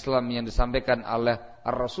dengan Islam yang disampaikan oleh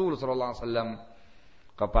Rasul sallallahu alaihi wasallam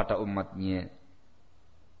kepada umatnya.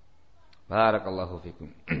 Barakallahu fikum.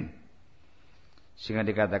 Sehingga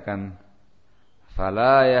dikatakan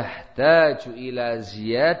fala yahtaju ila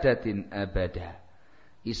ziyadatin abada.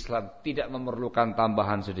 Islam tidak memerlukan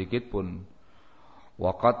tambahan sedikit pun.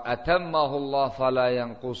 Wa qad atammahu Allah fala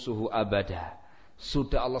yanqusuhu abada.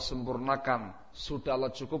 Sudah Allah sempurnakan, sudah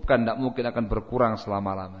Allah cukupkan, tidak mungkin akan berkurang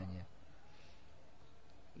selama-lamanya.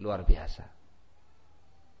 Luar biasa.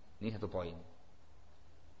 Ini satu poin.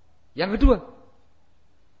 Yang kedua,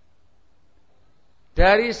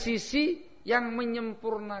 dari sisi yang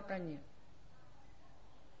menyempurnakannya.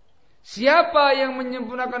 Siapa yang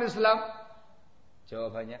menyempurnakan Islam?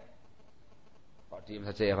 Jawabannya, kok diam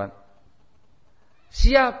saja ya Pak?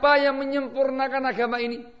 Siapa yang menyempurnakan agama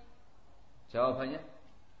ini? Jawabannya,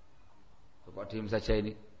 kok diam saja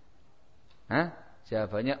ini?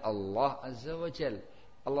 Jawabannya Allah Azza wa Jalla.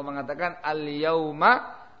 Allah mengatakan al-yauma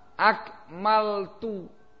akmaltu.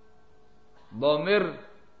 Dhamir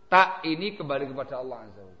tak ini kembali kepada Allah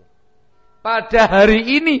Azza wa Jalla. Pada hari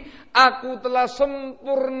ini aku telah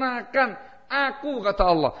sempurnakan. Aku, kata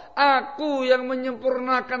Allah, aku yang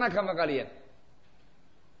menyempurnakan agama kalian.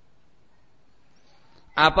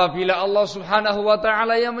 Apabila Allah subhanahu wa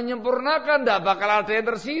ta'ala yang menyempurnakan, tidak bakal ada yang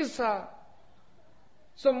tersisa.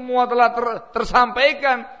 Semua telah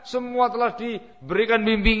tersampaikan, semua telah diberikan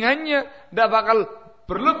bimbingannya, tidak bakal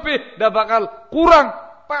berlebih, tidak bakal kurang,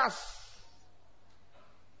 pas.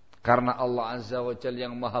 Karena Allah Azza wa Jalla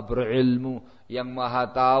yang maha berilmu, yang maha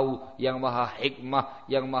tahu, yang maha hikmah,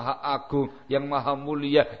 yang maha agung, yang maha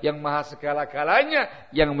mulia, yang maha segala-galanya,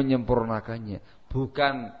 yang menyempurnakannya.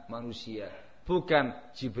 Bukan manusia, bukan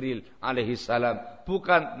Jibril alaihi salam,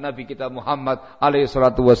 bukan Nabi kita Muhammad alaihi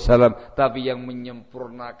salatu wassalam, tapi yang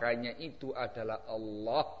menyempurnakannya itu adalah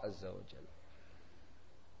Allah Azza wa Jalla.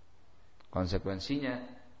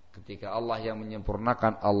 Konsekuensinya, ketika Allah yang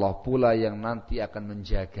menyempurnakan, Allah pula yang nanti akan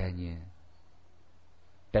menjaganya.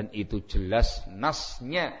 Dan itu jelas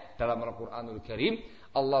nasnya dalam Al-Quranul Karim.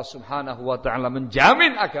 Allah subhanahu wa ta'ala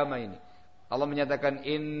menjamin agama ini. Allah menyatakan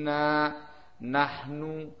inna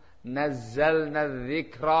nahnu nazzalna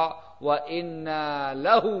dzikra wa inna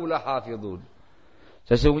lahu lahafidhun.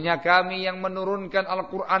 Sesungguhnya kami yang menurunkan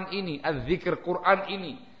Al-Quran ini, az-zikr Quran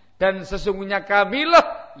ini, dan sesungguhnya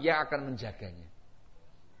kamilah yang akan menjaganya.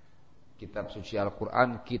 Kitab suci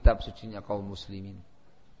Al-Quran, kitab sucinya kaum muslimin.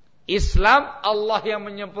 Islam Allah yang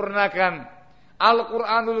menyempurnakan.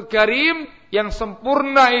 Al-Quranul Karim yang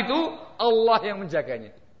sempurna itu Allah yang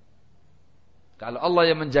menjaganya. Kalau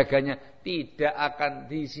Allah yang menjaganya, tidak akan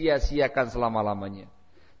disia-siakan selama-lamanya.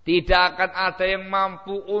 Tidak akan ada yang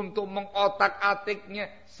mampu untuk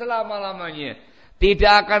mengotak-atiknya selama-lamanya.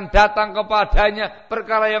 Tidak akan datang kepadanya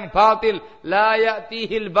perkara yang batil. La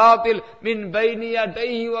ya'tihil batil min baini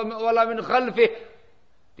yadayhi wala min khalfih.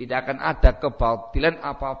 Tidak akan ada kebatilan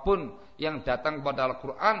apapun yang datang kepada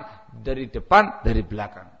Al-Quran dari depan, dari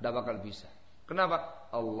belakang. Tidak bakal bisa. Kenapa?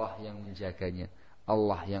 Allah yang menjaganya.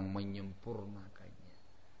 Allah yang menyempurnakannya.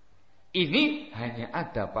 Ini hanya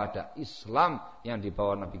ada pada Islam yang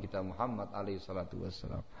dibawa Nabi kita Muhammad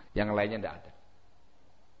SAW. Yang lainnya tidak ada.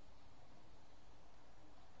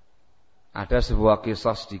 Ada sebuah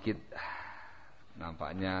kisah sedikit.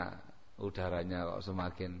 Nampaknya udaranya kok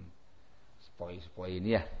semakin sepoi-sepoi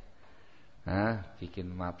ini ya. Bikin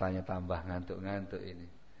matanya tambah ngantuk-ngantuk ini.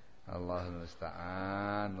 Allahul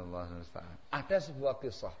musta'an, Allahul musta'an. Ada sebuah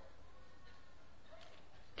kisah.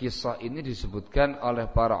 Kisah ini disebutkan oleh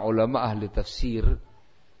para ulama ahli tafsir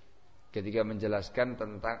ketika menjelaskan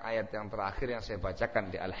tentang ayat yang terakhir yang saya bacakan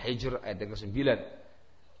di Al-Hijr ayat yang ke-9.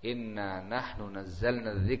 Inna nahnu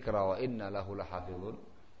nazzalna dzikra wa inna lahu lahafizun.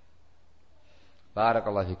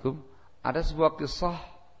 Barakallahu fikum. Ada sebuah kisah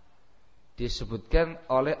disebutkan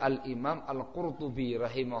oleh Al-Imam Al-Qurtubi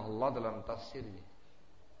rahimahullah dalam tafsirnya.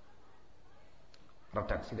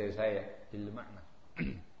 Redaksi dari saya bil makna.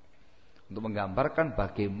 Untuk menggambarkan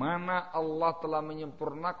bagaimana Allah telah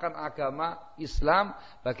menyempurnakan agama Islam,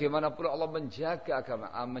 bagaimana pula Allah menjaga agama,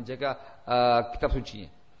 menjaga kitab sucinya.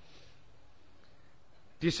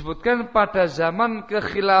 Disebutkan pada zaman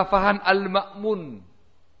kekhilafahan Al-Ma'mun,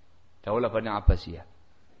 Daulah Bani Abbasiyah.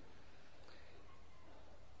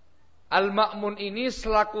 Al-Ma'mun ini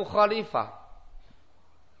selaku khalifah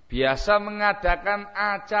biasa mengadakan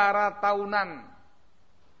acara tahunan,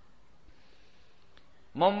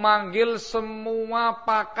 memanggil semua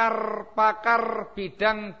pakar-pakar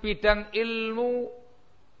bidang-bidang ilmu,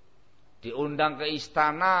 diundang ke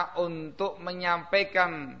istana untuk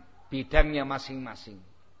menyampaikan bidangnya masing-masing.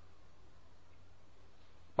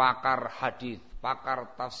 pakar hadis,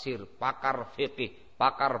 pakar tafsir, pakar fikih,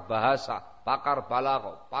 pakar bahasa, pakar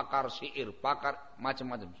balaghah, pakar syair, pakar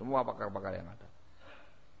macam-macam, semua pakar-pakar yang ada.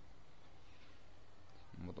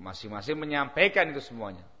 Masing-masing menyampaikan itu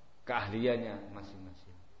semuanya, keahliannya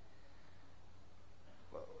masing-masing.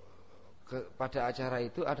 Pada acara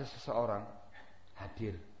itu ada seseorang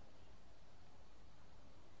hadir.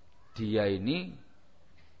 Dia ini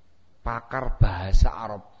pakar bahasa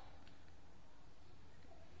Arab.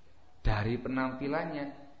 Dari penampilannya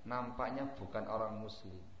nampaknya bukan orang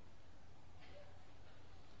muslim.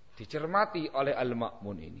 Dicermati oleh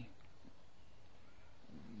Al-Ma'mun ini.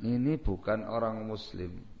 Ini bukan orang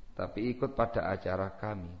muslim, tapi ikut pada acara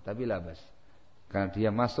kami. Tapi labas, karena dia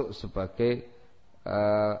masuk sebagai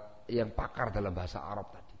yang pakar dalam bahasa Arab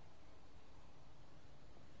tadi.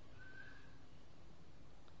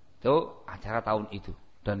 Itu acara tahun itu.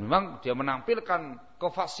 Dan memang dia menampilkan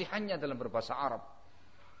kefasihannya dalam berbahasa Arab.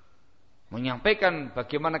 Menyampaikan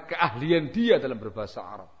bagaimana keahlian dia dalam berbahasa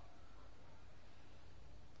Arab.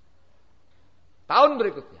 Tahun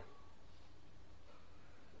berikutnya.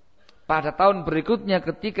 Pada tahun berikutnya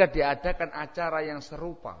ketika diadakan acara yang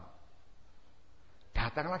serupa,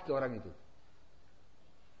 datang lagi orang itu.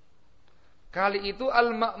 Kali itu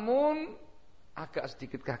Al-Ma'mun agak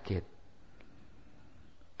sedikit kaget.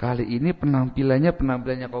 Kali ini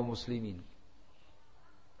penampilannya kaum muslimin.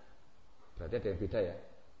 Berarti ada yang beda ya?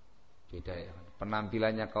 Beda ya.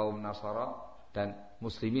 Penampilannya kaum Nasara dan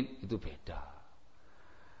muslimin itu beda.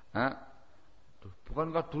 Nah,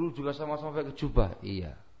 bukankah dulu juga sama-sama pakai jubah?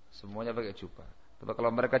 Iya, semuanya pakai jubah. Tapi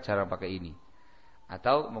kalau mereka jarang pakai ini,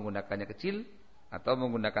 atau menggunakannya kecil, atau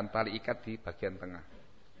menggunakan tali ikat di bagian tengah.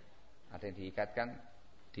 Ada yang diikatkan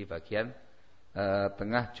di bagian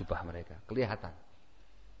tengah jubah mereka, kelihatan.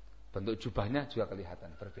 Bentuk jubahnya juga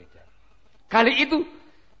kelihatan berbeda. Kali itu,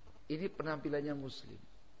 ini penampilannya muslim.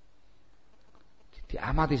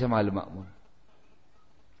 Diamati sama Al-Ma'mun.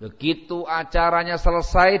 Begitu acaranya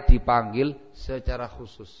selesai, dipanggil secara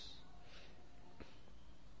khusus.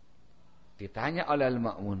 Ditanya oleh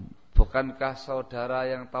Al-Ma'mun, bukankah saudara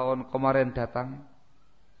yang tahun kemarin datang?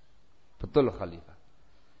 Betul Khalifah.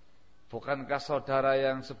 Bukankah saudara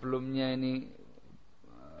yang sebelumnya ini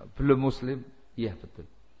belum muslim? Iya betul.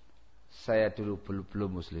 Saya dulu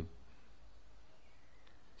belum muslim.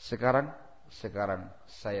 Sekarang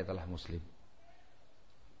saya telah muslim.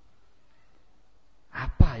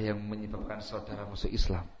 Apa yang menyebabkan saudara masuk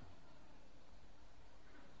Islam?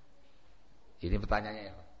 Ini pertanyaannya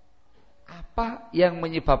ya. Apa yang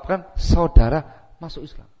menyebabkan saudara masuk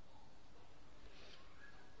Islam?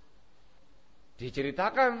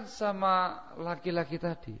 Diceritakan sama laki-laki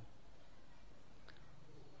tadi.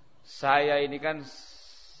 Saya ini kan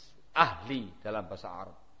ahli dalam bahasa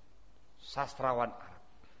Arab, sastrawan Arab.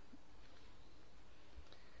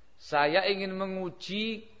 Saya ingin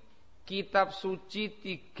menguji kitab suci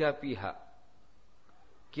 3 pihak.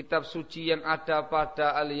 Kitab suci yang ada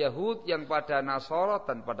pada al-Yahud, yang pada Nasara,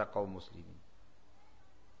 dan pada kaum muslimin.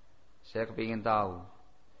 Saya kepingin tahu,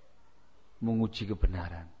 menguji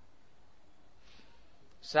kebenaran.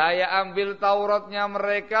 Saya ambil Tauratnya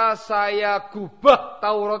mereka, saya gubah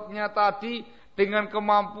Tauratnya tadi dengan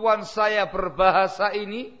kemampuan saya berbahasa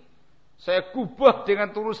ini. Saya gubah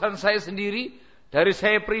dengan tulisan saya sendiri, dari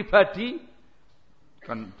saya pribadi,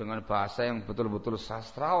 kan dengan bahasa yang betul-betul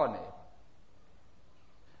sastrawan ya.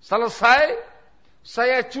 Selesai,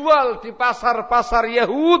 saya jual di pasar-pasar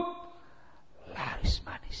Yahud, laris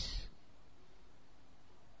manis.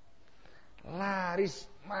 Laris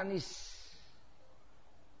manis.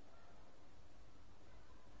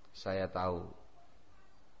 Saya tahu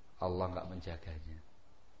Allah enggak menjaganya.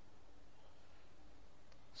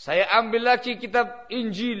 Saya ambil lagi kitab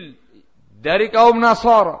Injil dari kaum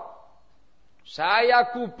Nasara. Saya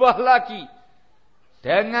gubah lagi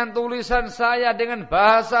dengan tulisan saya, dengan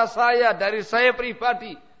bahasa saya, dari saya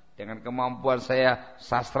pribadi, dengan kemampuan saya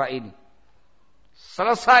sastra ini.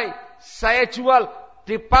 Selesai, saya jual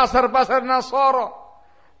di pasar-pasar Nasara.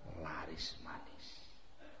 Laris manis.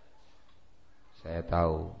 Saya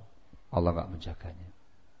tahu Allah enggak menjaganya.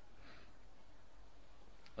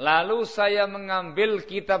 Lalu saya mengambil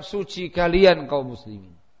kitab suci kalian kaum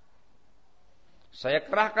muslimin. Saya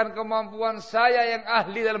kerahkan kemampuan saya yang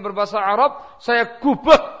ahli dalam berbahasa Arab, saya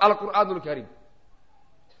gubah Al-Quranul Karim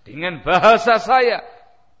dengan bahasa saya,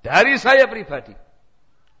 dari saya pribadi.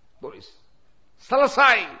 Tulis.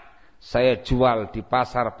 Selesai, saya jual di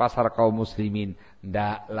pasar-pasar kaum muslimin,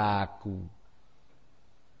 ndak laku.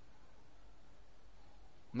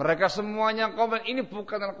 Mereka semuanya komen, ini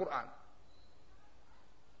bukan Al-Quran.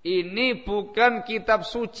 Ini bukan kitab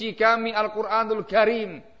suci kami Al-Quranul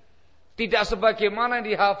Karim. Tidak sebagaimana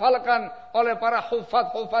yang dihafalkan oleh para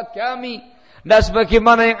hufad kami. Tidak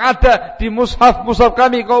sebagaimana yang ada di mushaf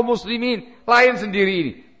kami kaum muslimin. Lain sendiri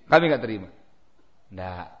ini. Kami tidak terima.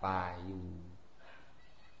 Tidak payu.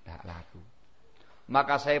 Tidak laku.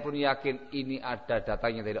 Maka saya pun yakin ini ada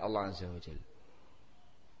datangnya dari Allah Azza wa Jalla.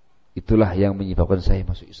 Itulah yang menyebabkan saya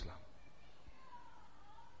masuk Islam.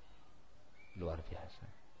 Luar biasa.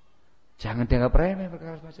 Jangan dianggap remeh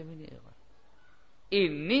perkara semacam ini.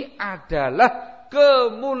 Ini adalah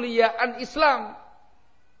kemuliaan Islam.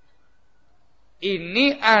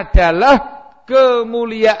 Ini adalah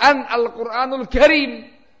kemuliaan Al-Quranul Karim.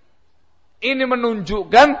 Ini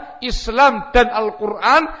menunjukkan Islam dan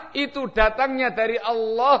Al-Quran itu datangnya dari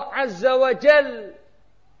Allah Azza wa Jal.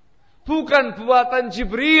 Bukan buatan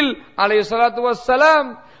Jibril alaihissalatu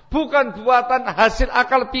wassalam. Bukan buatan hasil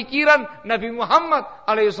akal pikiran Nabi Muhammad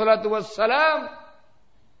alaihissalatu wassalam.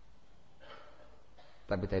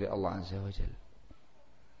 Tapi dari Allah Azza wa Jal.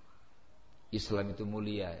 Islam itu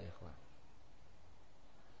mulia, ya kawan.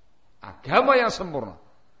 Agama yang sempurna.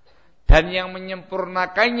 Dan yang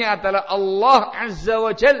menyempurnakannya adalah Allah Azza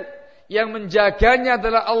wa Jal. Yang menjaganya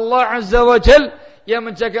adalah Allah Azza wa Jal. Yang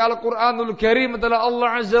menjaga Al-Quranul Karim adalah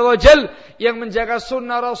Allah Azza wa Jal. Yang menjaga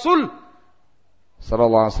sunnah Rasul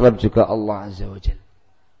sallallahu alaihi wasallam juga Allah Azza wa Jal.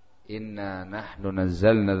 Inna nahnu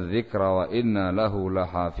nazzalna dzikra wa inna lahu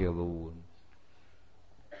lahafizun.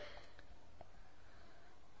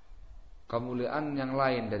 Kemuliaan yang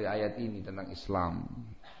lain dari ayat ini tentang Islam.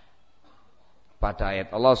 Pada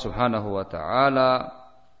ayat Allah Subhanahu wa taala,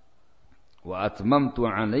 wa atmamtu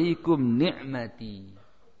 'alaikum ni'mati.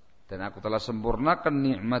 Dan aku telah sempurnakan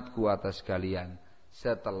nikmatku atas kalian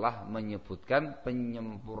setelah menyebutkan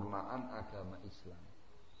penyempurnaan agama Islam.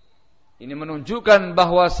 Ini menunjukkan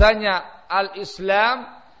bahwasanya al-Islam,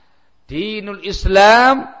 dinul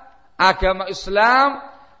Islam, agama Islam,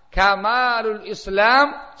 kamalul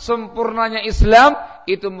Islam, sempurnanya Islam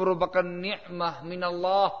itu merupakan nikmah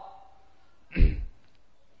minallah.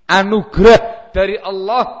 Anugerah dari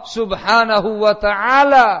Allah Subhanahu wa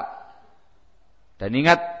ta'ala. Dan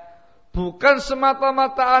ingat, bukan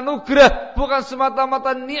semata-mata anugerah, bukan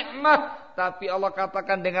semata-mata nikmah, tapi Allah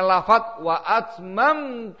katakan dengan lafaz wa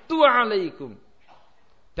atmamtu 'alaikum.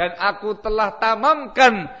 Dan aku telah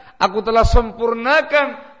tamamkan, aku telah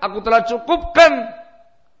sempurnakan, aku telah cukupkan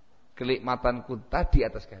kenikmatanku tadi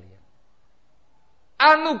atas kalian.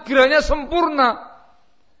 Anugerahnya sempurna.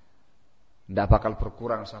 Tidak bakal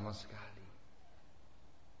berkurang sama sekali.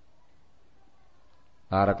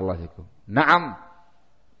 Barakallahu fikum. Naam.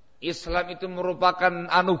 Islam itu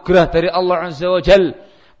merupakan anugerah dari Allah Azza wa Jal.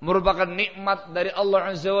 Merupakan nikmat dari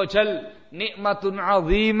Allah Azza wa Jal. Nikmatun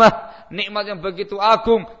azimah. Nikmat yang begitu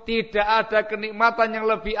agung. Tidak ada kenikmatan yang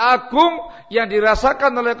lebih agung yang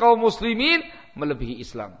dirasakan oleh kaum muslimin melebihi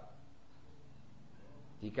Islam.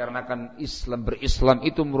 Dikarenakan berislam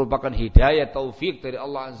itu merupakan hidayah taufik dari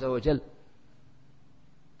Allah Azza wa Jal.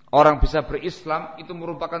 Orang bisa berislam itu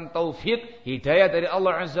merupakan taufik, hidayah dari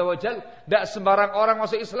Allah Azza wa Jal. Tidak sembarang orang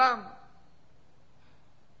masuk Islam.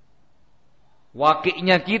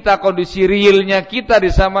 Wakilnya kita, kondisi realnya kita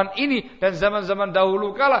di zaman ini dan zaman-zaman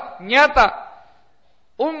dahulu kala nyata.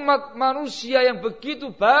 Umat manusia yang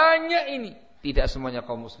begitu banyak ini, tidak semuanya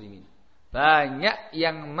kaum muslimin. Banyak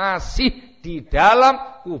yang masih di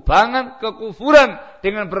dalam kubangan kekufuran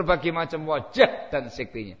dengan berbagai macam wajah dan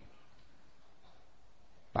sektenya.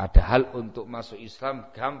 Padahal untuk masuk Islam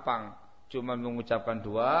gampang. Cuma mengucapkan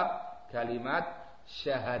 2 kalimat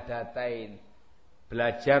syahadatain.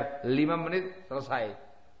 Belajar 5 menit selesai.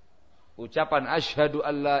 Ucapan asyhadu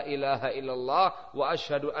an la ilaha illallah wa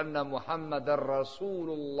asyhadu anna muhammadar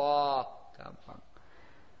rasulullah. Gampang.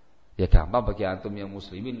 Ya gampang bagi antum yang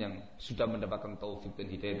muslimin yang sudah mendapatkan taufik dan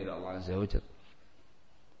hidayah dari Allah Azza wa Jalla.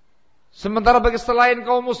 Sementara bagi selain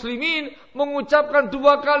kaum muslimin mengucapkan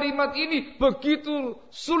 2 kalimat ini begitu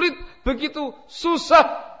sulit, begitu susah,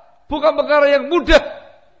 bukan perkara yang mudah.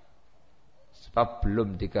 Sebab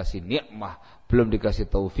belum dikasih nikmah, belum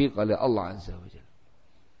dikasih taufik oleh Allah Azza wa Jalla.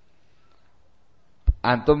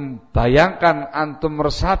 Antum bayangkan, antum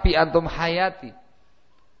meresapi, antum hayati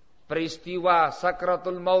peristiwa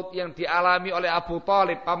sakratul maut yang dialami oleh Abu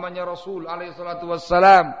Thalib, pamannya Rasul alaihi salatu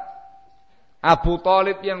wassalam. Abu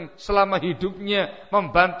Thalib yang selama hidupnya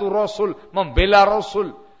membantu Rasul, membela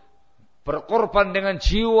Rasul, berkorban dengan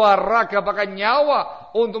jiwa, raga, bahkan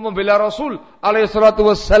nyawa untuk membela Rasul alaihi salatu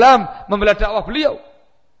wassalam, membela dakwah beliau.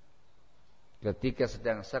 Ketika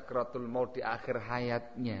sedang sakratul maut di akhir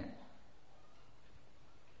hayatnya,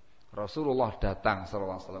 Rasulullah datang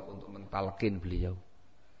sallallahu alaihi wasallam untuk mentalkin beliau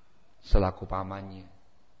selaku pamannya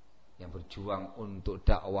yang berjuang untuk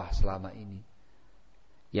dakwah selama ini.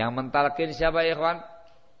 Yang mentalkin siapa ya ikhwan?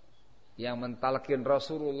 Yang mentalkin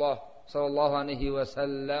Rasulullah sallallahu alaihi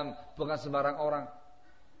wasallam, bukan sembarang orang.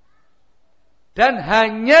 Dan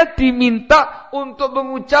hanya diminta untuk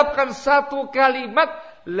mengucapkan satu kalimat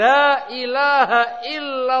la ilaha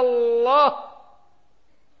illallah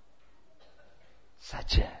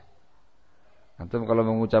saja. Antum kalau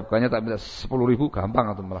mengucapkannya tak bisa 10.000 gampang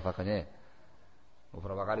antum melafalkannya ya.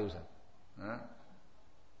 Beberapa kali Ustaz.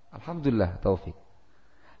 Alhamdulillah taufik.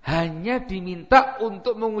 Hanya diminta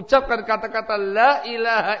untuk mengucapkan kata-kata la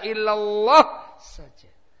ilaha illallah saja.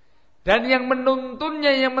 Dan yang menuntunnya,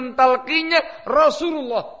 yang mentalkinya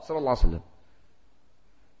Rasulullah sallallahu alaihi wasallam.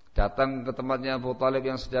 Datang ke tempatnya Abu Talib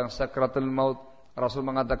yang sedang sakratul maut, Rasul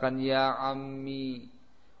mengatakan, "Ya ammi,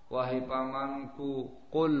 wahai pamanku,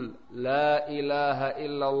 qul la ilaha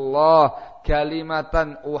illallah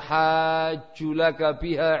kalimatan uhajju laka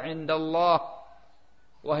biha indallah."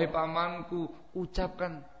 Wahai pamanku,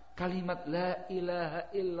 ucapkan kalimat la ilaha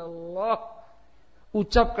illallah.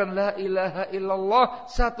 Ucapkan la ilaha illallah,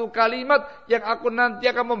 satu kalimat yang aku nanti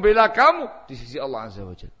akan membela kamu di sisi Allah Azza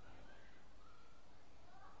wa Jalla.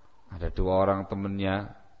 Ada dua orang temannya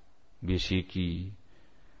bisiki,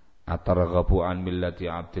 atarghabu an millati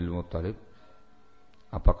Abdul Muttalib,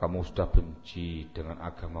 apa kamu sudah benci dengan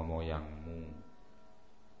agama moyangmu?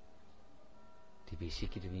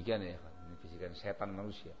 Dibisiki demikian ya, bisikan setan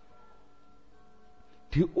manusia.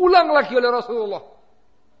 Diulang lagi oleh Rasulullah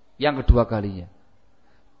yang kedua kalinya.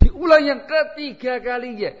 Diulang yang ketiga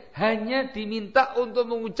kalinya. Hanya diminta untuk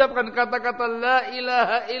mengucapkan kata-kata la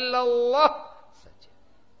ilaha illallah saja.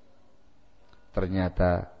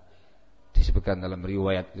 Ternyata disebutkan dalam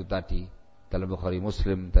riwayat itu tadi, dalam Bukhari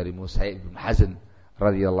Muslim dari Musaib bin Hazn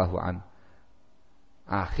radhiyallahu an.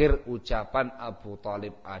 Akhir ucapan Abu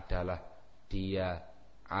Talib adalah dia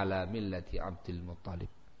ala millati Abdul Muttalib.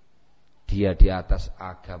 Dia di atas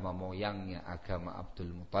agama moyangnya, agama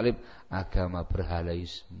Abdul Muttalib, agama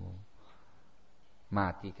berhalaisme.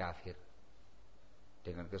 Mati kafir.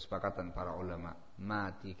 Dengan kesepakatan para ulama,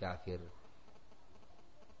 mati kafir.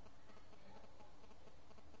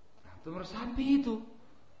 Antum resapi itu.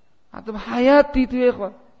 Antum hayati itu ya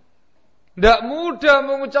kawan. Tidak mudah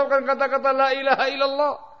mengucapkan kata-kata la ilaha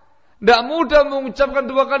illallah. Tidak mudah mengucapkan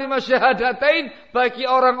dua kalimat syahadatain bagi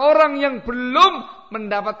orang-orang yang belum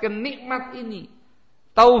mendapatkan nikmat ini.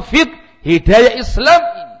 Taufik, hidayah Islam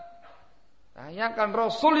ini. Bayangkan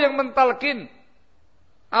Rasul yang mentalkin.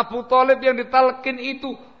 Abu Talib yang ditalkin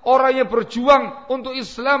itu orang yang berjuang untuk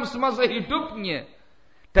Islam semasa hidupnya.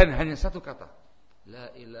 Dan hanya satu kata. La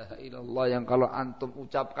ilaha illallah yang kalau antum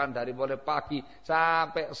ucapkan dari mulai pagi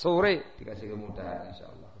sampai sore dikasih kemudahan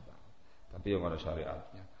insyaallah. Tapi yang ada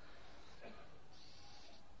syariatnya.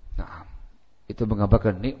 Nah, itu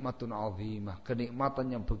menggambarkan nikmatun azimah,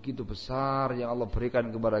 kenikmatan yang begitu besar yang Allah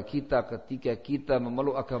berikan kepada kita ketika kita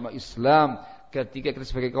memeluk agama Islam, ketika kita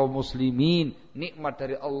sebagai kaum muslimin, nikmat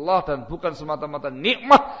dari Allah dan bukan semata-mata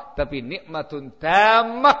nikmat, tapi nikmatun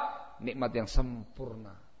tammah, nikmat yang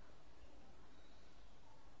sempurna.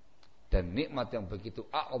 Dan nikmat yang begitu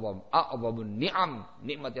a'zamun ni'am,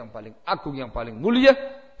 nikmat yang paling agung, yang paling mulia,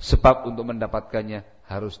 sebab untuk mendapatkannya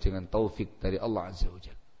harus dengan taufik dari Allah Azza wa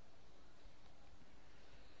Jalla.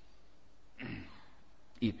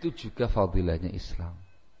 Itu juga fadilahnya Islam.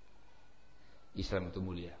 Islam itu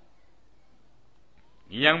mulia.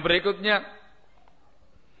 Yang berikutnya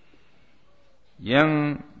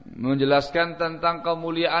yang menjelaskan tentang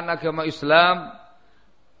kemuliaan agama Islam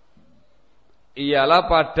ialah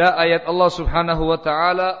pada ayat Allah Subhanahu wa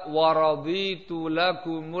taala, wa raditu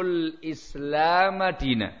lakumul Islam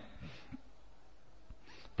madina.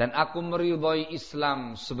 Dan aku meridhai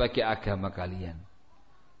Islam sebagai agama kalian.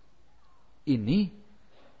 Ini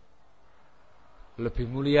lebih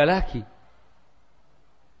mulia lagi.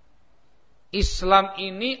 Islam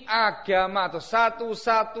ini agama atau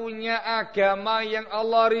satu-satunya agama yang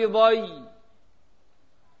Allah ridhai.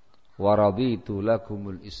 Wa raditu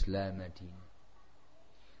lakumul Islam madina.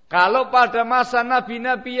 Kalau pada masa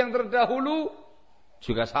nabi-nabi yang terdahulu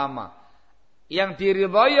juga sama. Yang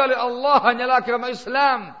diridhai oleh Allah hanyalah agama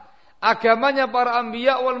Islam, agamanya para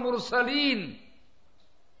anbiya wal mursalin.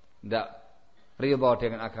 Tidak ridha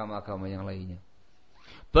dengan agama-agama yang lainnya.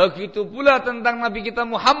 Begitu pula tentang Nabi kita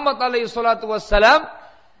Muhammad alaihi salatu wassalam,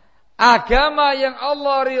 agama yang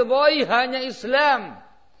Allah ridhai hanya Islam.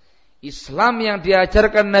 Islam yang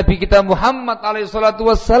diajarkan Nabi kita Muhammad alaihi salatu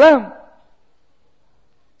wassalam.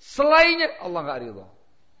 Selainnya Allah enggak ridha.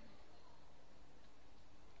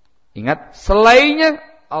 Ingat, selainnya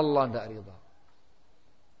Allah enggak ridha.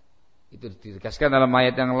 Itu ditegaskan dalam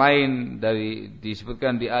ayat yang lain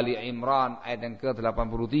disebutkan di Ali Imran ayat yang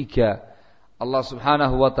ke-83. Allah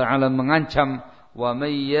Subhanahu wa taala mengancam, wa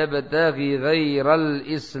may yabtaghi ghairal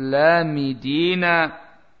islami dina,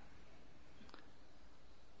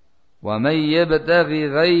 wa may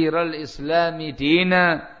yabtaghi ghairal islami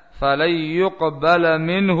dina falan yuqbala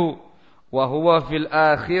minhu wa huwa fil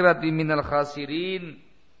akhirati minal khasirin.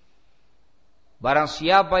 Barang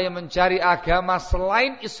siapa yang mencari agama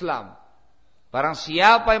selain Islam, barang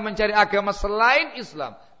siapa yang mencari agama selain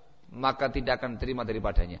Islam, maka tidak akan diterima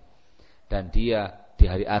daripadanya, dan dia di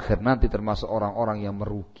hari akhir nanti termasuk orang-orang yang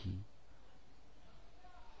merugi.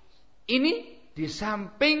 Ini di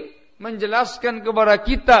samping menjelaskan kepada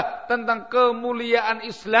kita tentang kemuliaan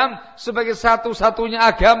Islam sebagai satu-satunya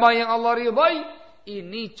agama yang Allah ridhai,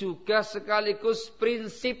 ini juga sekaligus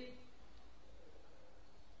prinsip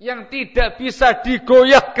yang tidak bisa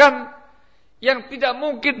digoyahkan, yang tidak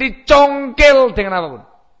mungkin dicongkel dengan apapun.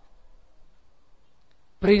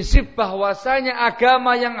 Prinsip bahwasanya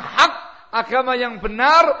agama yang hak, agama yang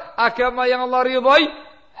benar, agama yang Allah ridhai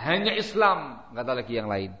hanya Islam, enggak ada lagi yang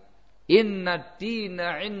lain. Inna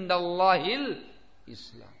dina indallahil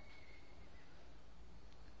Islam.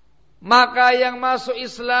 Maka yang masuk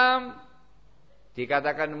Islam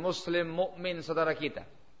dikatakan muslim, mukmin, saudara kita.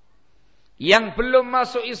 Yang belum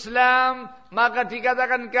masuk Islam maka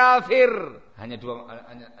dikatakan kafir. Hanya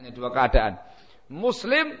dua keadaan,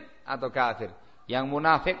 muslim atau kafir. Yang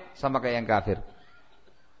munafik sama kayak yang kafir.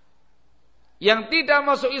 Yang tidak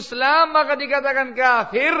masuk Islam maka dikatakan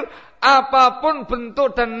kafir, apapun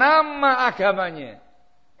bentuk dan nama agamanya.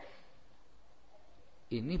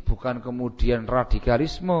 Ini bukan kemudian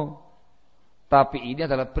radikalisme, tapi ini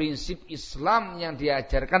adalah prinsip Islam yang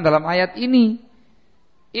diajarkan dalam ayat ini.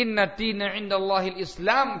 Inna dina indallahil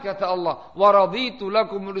Islam, kata Allah, wa raditu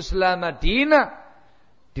lakumul Islam dina.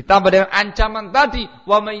 Ditambah dengan ancaman tadi,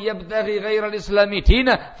 wa may yabtaghi ghairal islami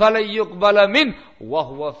dina falan yuqbala min wa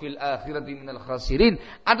huwa fil akhirati minal khasirin.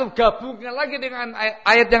 Atau gabungkan lagi dengan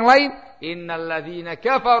ayat yang lain, innal ladzina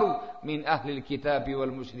kafaru min ahlil kitabi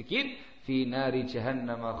wal musyrikin fi nari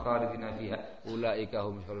jahannam khalidina fiha ulaika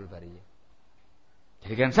hum syarrul bariyah.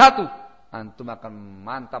 Jadikan satu, antum akan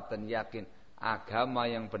mantap dan yakin agama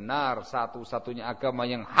yang benar, satu-satunya agama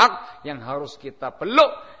yang hak, yang harus kita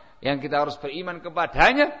peluk, yang kita harus beriman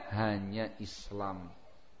kepadanya, hanya Islam.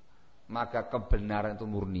 Maka kebenaran itu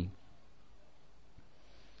murni.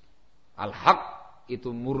 Al-haq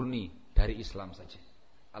itu murni dari Islam saja.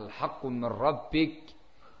 Al-haqqu min rabbik.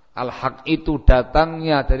 Al-haq itu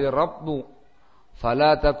datangnya dari Rabbmu.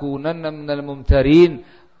 Fala takunanna minal mumtarin.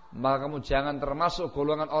 Maka kamu jangan termasuk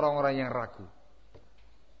golongan orang-orang yang ragu.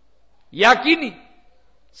 Yakini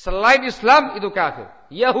selain Islam itu kafir.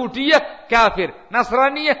 Yahudiyah kafir,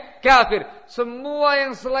 Nasraniyah kafir. Semua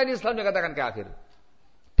yang selain Islam dikatakan kafir.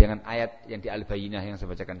 Dengan ayat yang di Al-Bayyinah yang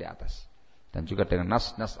saya bacakan di atas, dan juga dengan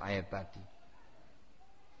nas-nas ayat tadi.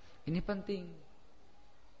 Ini penting.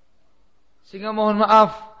 Sehingga mohon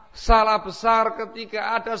maaf, salah besar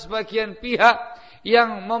ketika ada sebagian pihak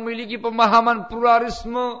yang memiliki pemahaman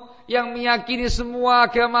pluralisme, yang meyakini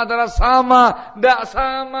semua agama adalah sama. Tidak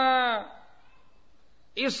sama.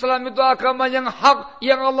 Islam itu agama yang hak,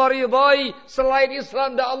 yang Allah ridhai. Selain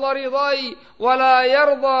Islam tidak Allah ridhai. Wala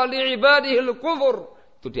yarda li'ibadihil kufur.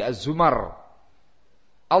 Itu di Az-Zumar.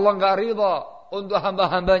 Allah enggak ridha untuk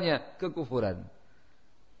hamba-hambanya kekufuran.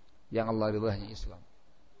 Yang Allah ridhai hanya Islam.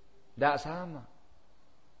 Tidak sama.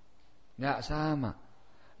 Tidak sama.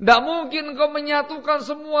 Tidak mungkin kau menyatukan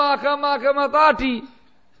semua agama-agama tadi.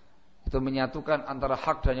 Itu menyatukan antara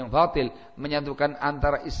hak dan yang batil, menyatukan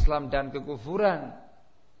antara Islam dan kekufuran.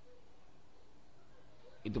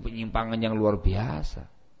 Itu penyimpangan yang luar biasa.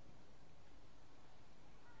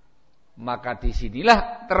 Maka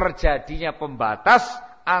disinilah terjadinya pembatas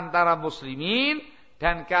antara muslimin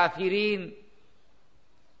dan kafirin.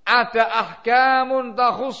 Ada ahkamun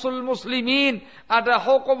takhusul muslimin, ada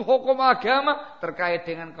hukum-hukum agama terkait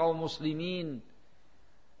dengan kaum muslimin.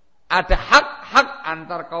 Ada hak-hak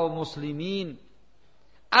antar kaum muslimin.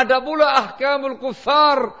 Ada pula ahkamul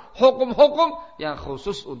kuffar, hukum-hukum yang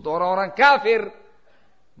khusus untuk orang-orang kafir.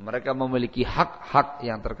 Mereka memiliki hak-hak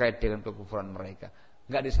yang terkait dengan kekufuran mereka.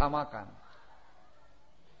 Enggak disamakan.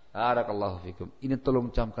 Barakallahu fikum. Ini tolong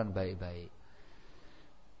camkan baik-baik.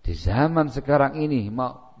 Di zaman sekarang ini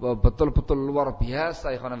betul-betul luar biasa,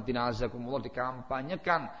 ikhwan fillah azakumullah,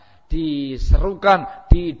 dikampanyekan, diserukan,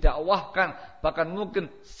 didakwahkan, bahkan mungkin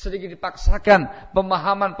sedikit dipaksakan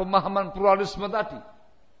pemahaman-pemahaman pluralisme tadi.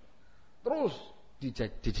 Terus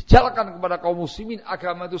dijejalkan kepada kaum muslimin,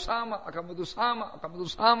 agama itu sama, agama itu sama, agama itu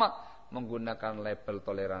sama, menggunakan label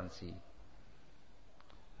toleransi.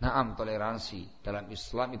 Naam, toleransi. Dalam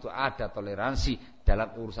Islam itu ada toleransi dalam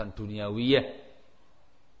urusan duniawiyah.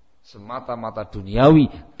 semata-mata duniawi.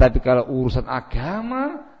 Tapi kalau urusan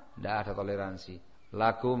agama, tidak ada toleransi.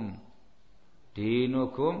 Lakum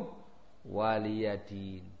dinukum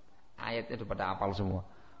waliyadin. Ayatnya sudah pada hafal semua.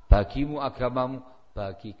 Bagimu agamamu,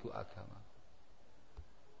 bagiku agama.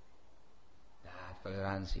 Nah,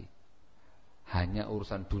 toleransi. Hanya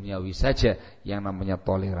urusan duniawi saja yang namanya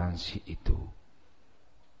toleransi itu.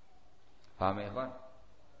 Paham ya, Pak?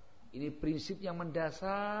 Ini prinsip yang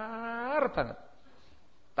mendasar banget.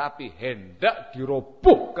 Tapi hendak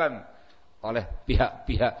dirobohkan oleh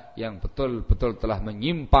pihak-pihak yang betul-betul telah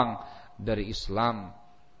menyimpang dari Islam,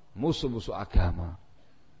 musuh-musuh agama.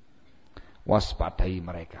 Waspadai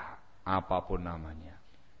mereka, apapun namanya.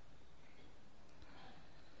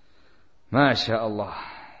 Masya Allah.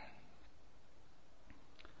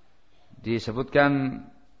 Disebutkan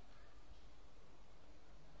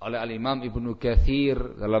oleh Al-Imam Ibnu Katsir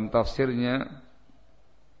dalam tafsirnya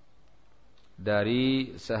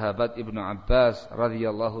dari sahabat Ibnu Abbas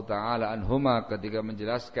radhiyallahu taala anhuma ketika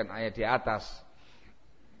menjelaskan ayat di atas.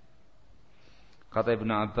 Kata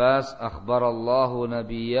Ibnu Abbas, akhbarallahu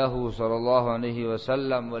nabiyahu sallallahu alaihi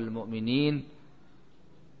wasallam wal mu'minin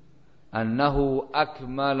annahu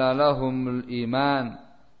akmala lahumul iman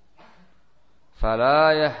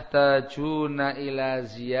fala yahtajuna ila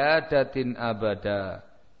ziyadatin abada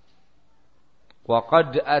wa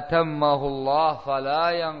qad atammahu Allah fala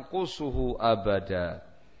yanqusuhu abada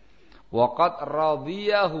wa qad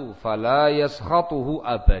radiyahu fala yaskhatuhu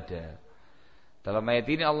abada. Dalam ayat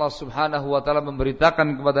ini Allah Subhanahu wa taala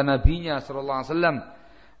memberitakan kepada nabinya sallallahu alaihi wasallam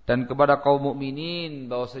dan kepada kaum mukminin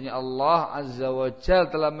bahwasanya Allah Azza wa Jalla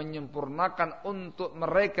telah menyempurnakan untuk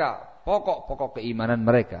mereka pokok-pokok keimanan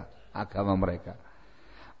mereka, agama mereka.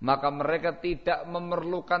 Maka mereka tidak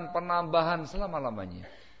memerlukan penambahan selama-lamanya.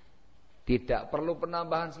 Tidak perlu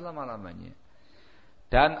penambahan selama-lamanya.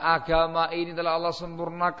 Dan agama ini telah Allah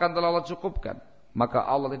sempurnakan, telah Allah cukupkan. Maka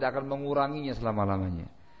Allah tidak akan menguranginya selama-lamanya.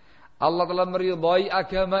 Allah telah meridhai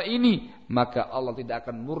agama ini, maka Allah tidak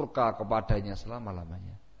akan murka kepadanya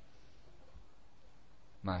selama-lamanya.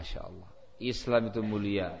 Masya Allah. Islam itu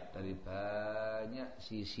mulia dari banyak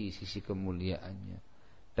sisi-sisi kemuliaannya.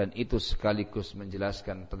 Dan itu sekaligus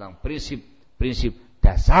menjelaskan tentang prinsip-prinsip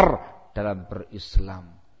dasar dalam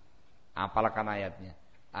berislam. Apalkan ayatnya.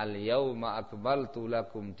 Al-yawma akmaltu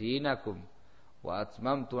lakum dinakum wa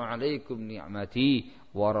atmamtu alaikum ni'mati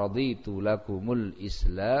wa raditu lakumul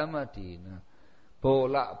Islam madina.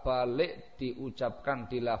 Bolak-balik diucapkan,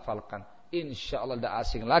 dilafalkan. Insyaallah tidak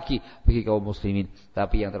asing lagi bagi kaum muslimin.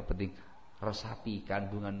 Tapi yang terpenting resapi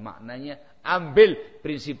kandungan maknanya, ambil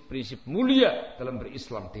prinsip-prinsip mulia dalam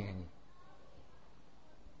berislam dengannya.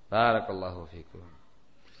 Barakallahu fikum.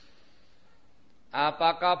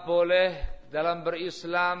 Apakah boleh dalam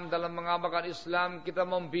berislam, dalam mengamalkan Islam kita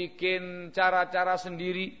membuat cara-cara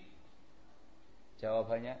sendiri?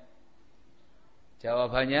 Jawabannya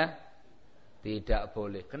tidak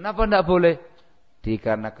boleh. Kenapa tidak boleh?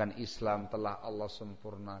 Dikarenakan Islam telah Allah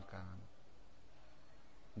sempurnakan.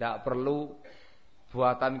 Tidak perlu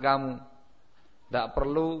buatan kamu, tidak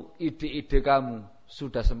perlu ide-ide kamu,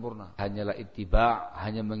 sudah sempurna. Hanyalah ittiba,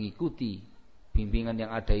 hanya mengikuti bimbingan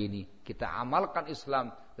yang ada ini. Kita amalkan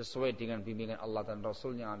Islam sesuai dengan bimbingan Allah dan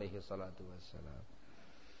Rasulnya alaihi salatu wassalam.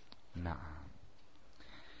 Nah,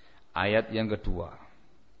 ayat yang kedua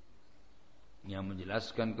yang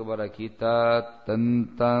menjelaskan kepada kita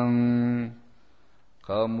tentang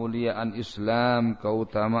kemuliaan Islam,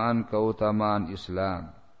 keutamaan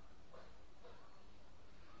Islam.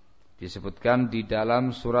 Disebutkan di dalam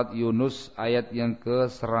surat Yunus ayat yang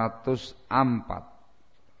ke-104.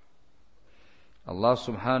 Allah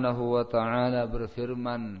Subhanahu wa ta'ala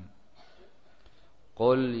berfirman,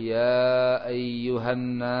 Qul ya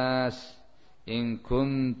ayyuhan nas in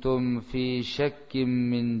kuntum fi syakkim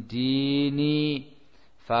min dini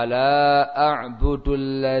fala a'budu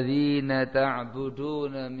alladhina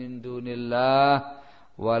ta'buduna min dunillah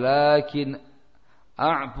walakin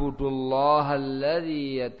a'budullaha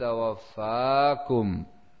alladhi yatawaffakum.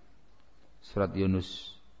 Surat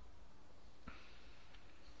Yunus.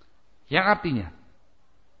 Yang artinya,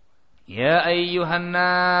 ya ayyuhan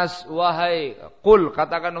nas, wahai, qul,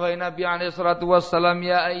 katakan wahai Nabi alaihi salatu wassalam,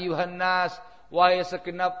 ya ayyuhan nas, wahai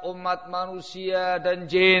segenap umat manusia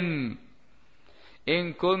dan jin.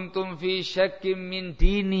 In kuntum fi syakkim min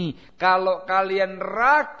dini, kalau kalian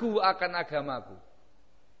ragu akan agamaku.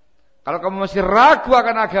 Kalau kamu masih ragu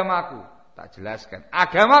akan agamaku, tak jelaskan.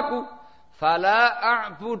 Agamaku, fala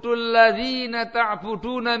a'budul ladzina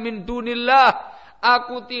ta'buduna min dunillah.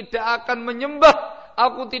 Aku tidak akan menyembah,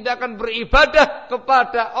 aku tidak akan beribadah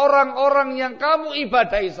kepada orang-orang yang kamu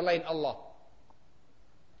ibadahi selain Allah.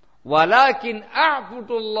 Walakin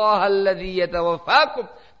a'budullaha alladzi yatawaffakum.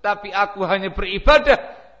 Tapi aku hanya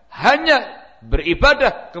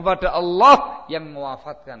beribadah kepada Allah yang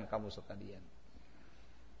mewafatkan kamu sekalian.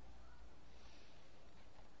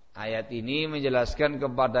 Ayat ini menjelaskan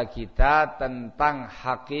kepada kita tentang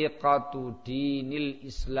hakikatu dinil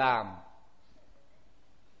Islam.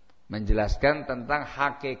 Menjelaskan tentang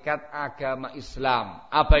hakikat agama Islam.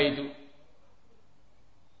 Apa itu?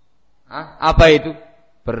 Apa itu?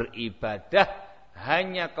 Beribadah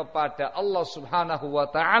hanya kepada Allah Subhanahu wa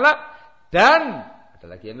ta'ala, dan ada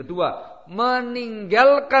lagi yang kedua,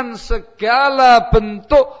 meninggalkan segala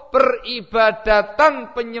bentuk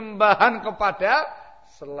peribadatan penyembahan kepada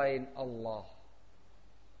selain Allah.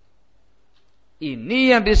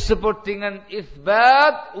 Ini yang disebut dengan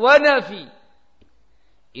itsbat wa nafi.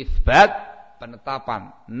 Itsbat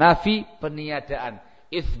penetapan, nafi peniadaan.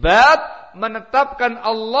 Itsbat menetapkan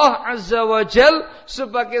Allah Azza wa Jal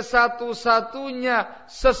sebagai satu-satunya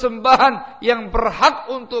sesembahan yang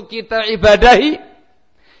berhak untuk kita ibadahi.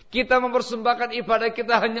 Kita mempersembahkan ibadah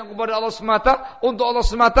kita hanya kepada Allah semata, untuk Allah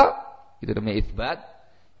semata. Itu namanya itsbat.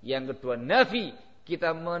 Yang kedua nafi,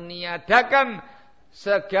 kita meniadakan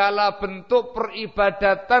segala bentuk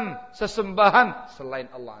peribadatan sesembahan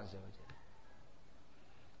selain Allah Azza wa Jalla.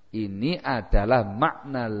 Ini adalah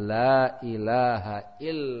makna la ilaha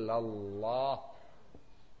illallah.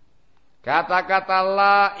 Kata-kata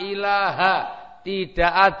la ilaha,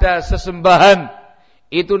 tidak ada sesembahan,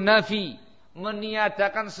 itu nafi,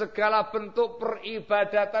 meniadakan segala bentuk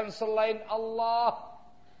peribadatan selain Allah.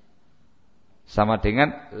 Sama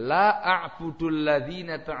dengan la a'budul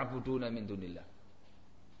ladzina ta'buduna min dunillah.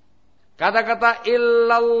 Kata-kata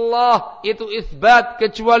illallah itu itsbat,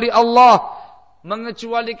 kecuali Allah,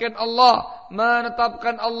 mengecualikan Allah,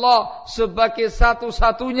 menetapkan Allah sebagai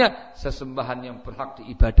satu-satunya sesembahan yang berhak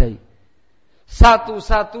diibadahi,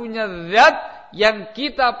 satu-satunya zat yang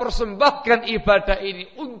kita persembahkan ibadah ini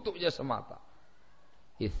untuknya semata.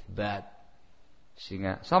 Itsbat.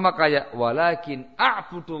 Sehingga sama kayak walakin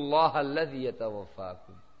a'budullaha alladzi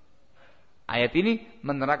yatawaffakum. Ayat ini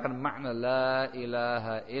menerangkan makna la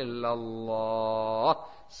ilaha illallah,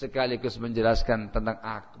 sekaligus menjelaskan tentang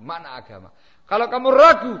makna agama. Kalau kamu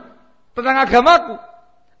ragu tentang agamaku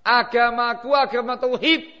agama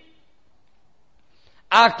tauhid,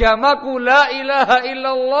 agamaku la ilaha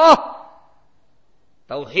illallah,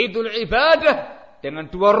 tauhidul ibadah dengan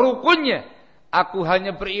dua rukunnya, aku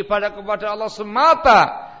hanya beribadah kepada Allah semata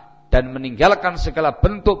dan meninggalkan segala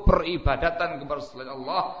bentuk peribadatan kepada selain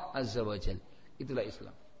Allah Azza wa Jalla. Itulah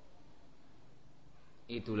Islam.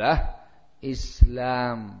 Itulah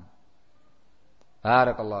Islam.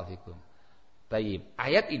 Barakallahu fikum. Tayyib.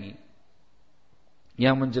 Ayat ini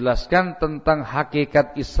yang menjelaskan tentang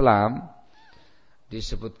hakikat Islam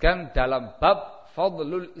disebutkan dalam bab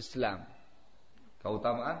fadlul Islam.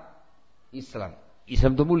 Keutamaan Islam.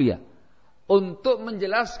 Islam itu mulia. Untuk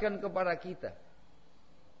menjelaskan kepada kita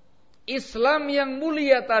Islam yang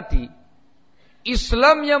mulia tadi,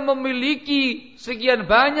 Islam yang memiliki sekian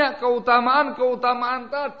banyak keutamaan-keutamaan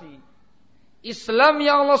tadi, Islam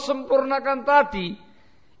yang Allah sempurnakan tadi,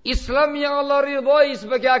 Islam yang Allah ridhoi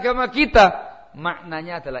sebagai agama kita,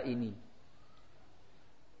 maknanya adalah ini.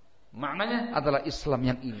 Maknanya adalah Islam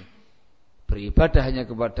yang ini. Beribadah hanya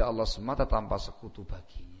kepada Allah semata tanpa sekutu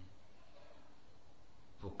baginya.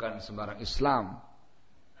 Bukan sembarang Islam,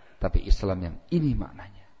 tapi Islam yang ini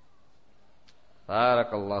maknanya.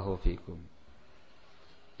 Barakallahu fikum.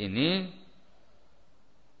 Ini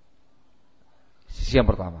sisi yang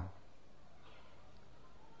pertama.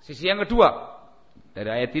 Sisi yang kedua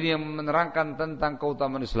dari ayat ini yang menerangkan tentang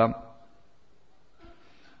keutamaan Islam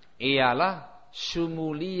ialah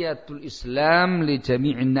syumuliyatul Islam li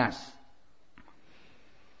jami'in nas.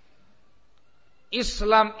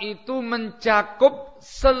 Islam itu mencakup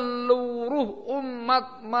seluruh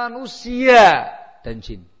umat manusia dan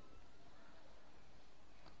jin.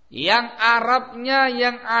 Yang Arabnya,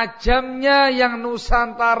 yang Ajamnya, yang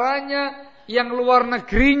Nusantaranya, yang luar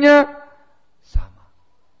negerinya sama.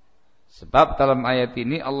 Sebab dalam ayat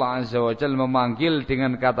ini Allah Azza wa Jalla memanggil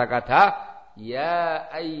dengan kata-kata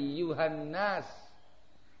ya ayyuhan nas,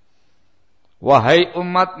 wahai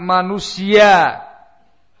umat manusia.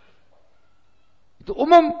 Itu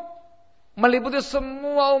umum, meliputi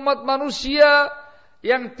semua umat manusia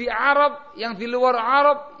yang di Arab, yang di luar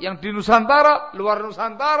Arab, yang di Nusantara, luar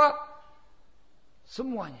Nusantara,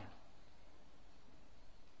 semuanya.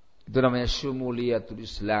 Itu namanya syumuliyatul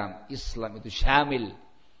Islam. Islam itu syamil.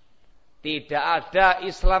 Tidak ada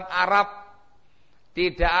Islam Arab,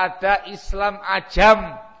 tidak ada Islam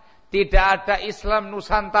Ajam, tidak ada Islam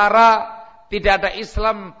Nusantara, tidak ada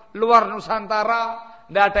Islam luar Nusantara,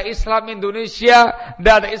 Tidak ada Islam Indonesia,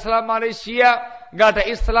 tidak ada Islam Malaysia, tidak ada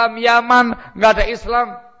Islam Yaman, tidak ada Islam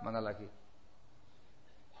mana lagi.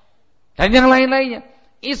 Dan yang lain-lainnya.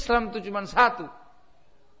 Islam itu cuma satu.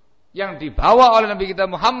 Yang dibawa oleh Nabi kita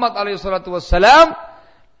Muhammad SAW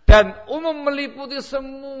dan umum meliputi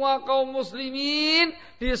semua kaum muslimin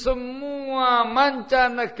di semua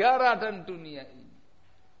mancanegara dan dunia ini.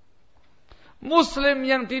 Muslim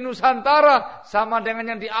yang di Nusantara sama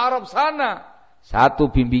dengan yang di Arab sana.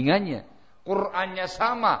 Satu bimbingannya. Qur'annya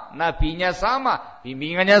sama, nabinya sama,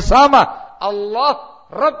 bimbingannya sama, Allah,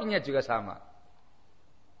 Rabbnya juga sama.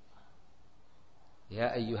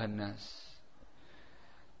 Ya ayyuhan nas.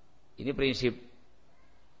 Ini prinsip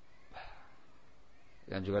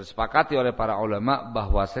yang juga disepakati oleh para ulama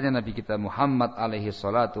bahwasanya Nabi kita Muhammad alaihi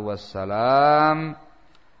salatu wassalam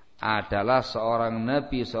adalah seorang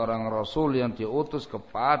nabi, seorang rasul yang diutus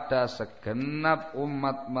kepada segenap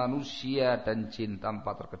umat manusia dan jin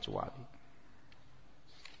tanpa terkecuali.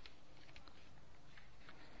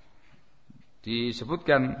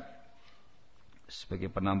 Disebutkan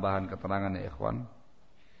sebagai penambahan keterangan ya ikhwan,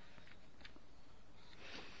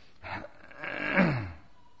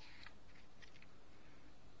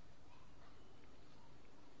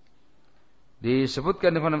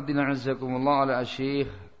 disebutkan dengan azakumullah oleh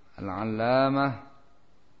Syekh Al-Allamah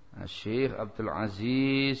Syekh Abdul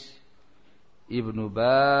Aziz Ibnu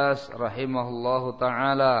Baz rahimahullahu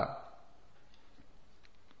taala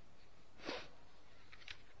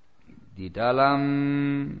di dalam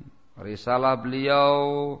risalah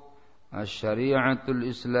beliau Asy-Syari'atul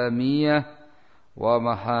Islamiyah wa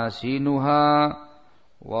mahasinuha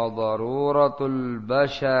wa daruratul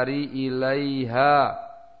bashari ilaiha.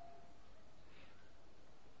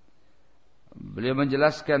 Beliau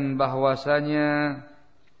menjelaskan bahwasanya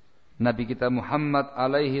Nabi kita Muhammad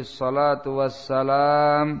alaihi salatu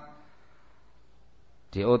wassalam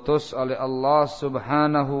diutus oleh Allah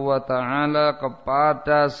Subhanahu wa taala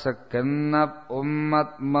kepada segenap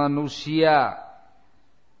umat manusia,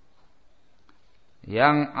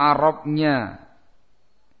 yang Arabnya,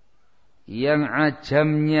 yang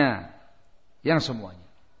ajamnya, yang semuanya.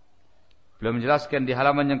 Beliau menjelaskan di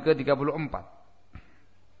halaman yang ke-34.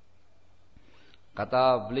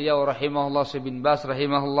 Kata beliau rahimahullah bin Baz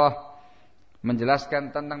rahimahullah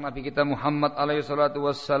menjelaskan tentang Nabi kita Muhammad alaihi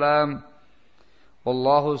salatu wassalam,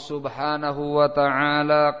 Wallahu subhanahu wa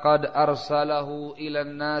ta'ala qad arsalahu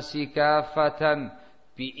ilan nasi kafatan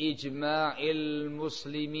bi ijma'il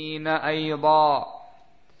muslimina ayda.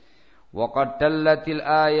 وقد دلت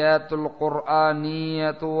الآيات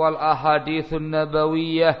القرآنية والأحاديث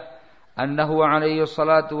النبوية أنه عليه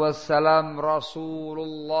الصلاة والسلام رسول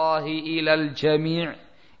الله إلى الجميع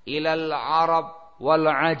إلى العرب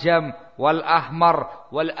والعجم والأحمر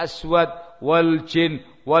والأسود والجن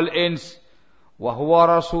والإنس وهو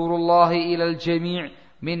رسول الله إلى الجميع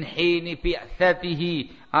من حين بعثته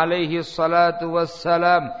عليه الصلاة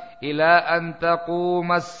والسلام إلى أن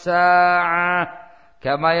تقوم الساعة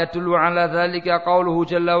كما يدل على ذلك قوله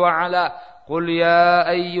جل وعلا قل يا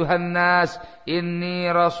أيها الناس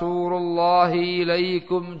إني رسول الله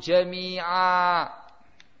إليكم جميعا.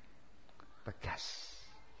 Tegas,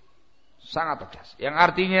 sangat tegas, yang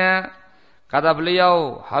artinya kata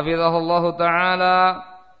beliau hafizahullah ta'ala,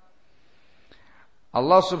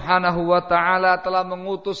 Allah subhanahu wa ta'ala telah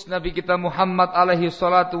mengutus Nabi kita Muhammad alaihi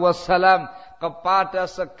salatu wassalam kepada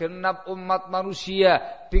segenap umat manusia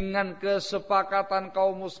dengan kesepakatan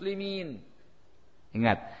kaum muslimin.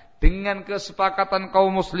 Ingat, dengan kesepakatan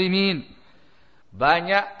kaum muslimin.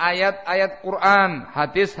 Banyak ayat-ayat Quran,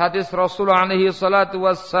 hadis-hadis Rasulullah alaihi salatu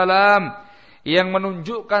wassalam yang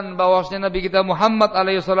menunjukkan bahwasanya Nabi kita Muhammad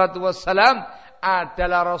alaihi salatu wassalam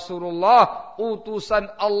adalah Rasulullah,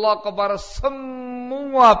 utusan Allah kepada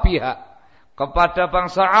semua pihak, kepada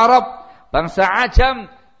bangsa Arab, bangsa Ajam,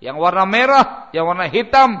 yang warna merah, yang warna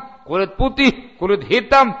hitam, kulit putih, kulit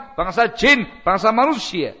hitam, bangsa jin, bangsa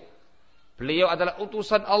manusia. Beliau adalah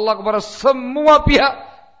utusan Allah kepada semua pihak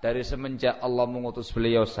dari semenjak Allah mengutus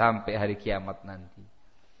beliau sampai hari kiamat nanti.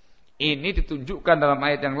 Ini ditunjukkan dalam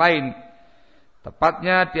ayat yang lain.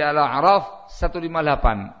 Tepatnya di Al-A'raf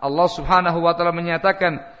 158. Allah Subhanahu wa taala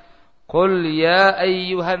menyatakan, "Qul ya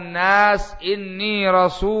ayyuhan nas inni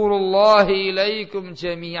Rasulullah ilaikum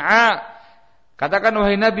jami'a." Katakan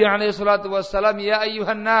wahai Nabi alaihi salatu wassalam, ya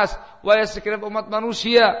ayyuhan nas, wahai segenap umat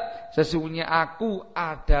manusia, sesungguhnya aku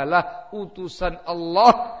adalah utusan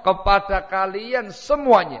Allah kepada kalian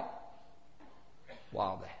semuanya.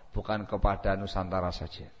 Wow, bukan kepada Nusantara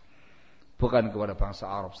saja, bukan kepada bangsa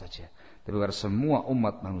Arab saja, tapi kepada semua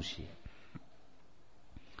umat manusia.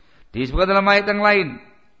 Disebutkan dalam ayat yang lain,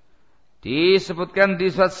 disebutkan di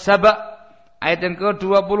surat Saba Ayat yang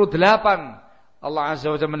ke-28 Allah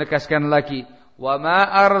Azza wa Jalla menegaskan lagi, wa ma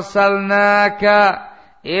arsalnaka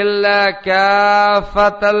illa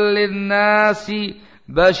kafatan linnasi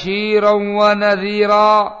basyiran wa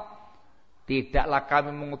nadhira. Tidaklah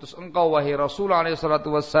kami mengutus engkau wahai Rasul alaihi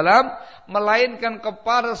salatu wassalam melainkan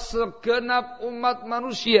kepada segenap umat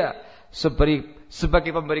manusia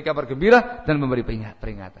sebagai pemberi kabar gembira dan memberi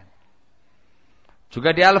peringatan.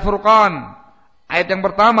 Juga di Al-Furqan ayat yang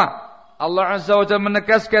pertama Allah Azza wa Jalla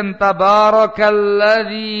menegaskan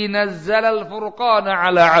tabarakalladzi nazzala al-furqana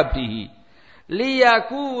ala 'abdihi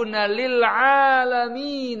liyakuna lil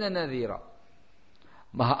 'alamin nadhira.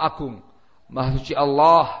 Maha agung, maha suci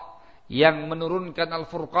Allah yang menurunkan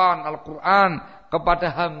Al-Furqan, Al-Quran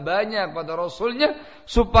kepada hambanya, kepada Rasulnya,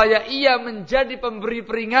 supaya ia menjadi pemberi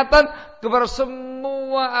peringatan kepada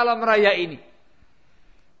semua alam raya ini.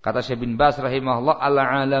 Kata Syekh bin Baz rahimahullah,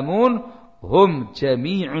 al-alamun hum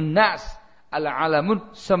jami'un nas.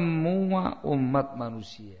 Al-alamun semua umat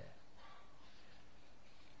manusia.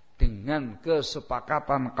 Dengan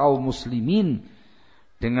kesepakatan kaum muslimin,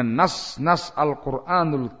 dengan nas-nas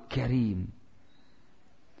Al-Quranul Karim.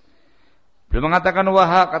 Beliau mengatakan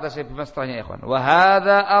kata saya setelahnya ikhwan, wa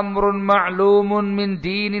hadza amrun ma'lumun min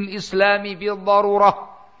dinil islami bil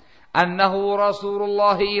darurah annahu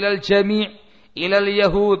rasulullah ila al jami' ila al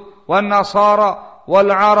yahud wan nasara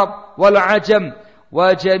wal arab wal ajam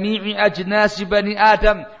wa jami'i ajnas bani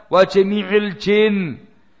adam wa jami'il jin.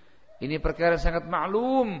 Ini perkara sangat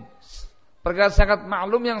maklum,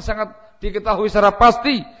 yang sangat diketahui secara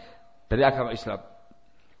pasti dari agama Islam.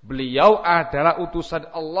 Beliau adalah utusan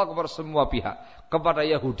Allah kepada semua pihak, kepada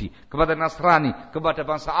Yahudi, kepada Nasrani, kepada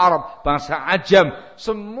bangsa Arab, bangsa Ajam,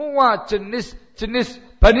 semua jenis-jenis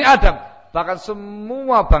Bani Adam, bahkan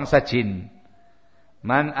semua bangsa jin.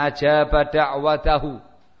 Man ajaba da'watahu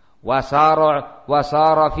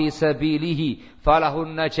wasara fi sabilihi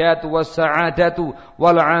falahun najatu was-sa'adatu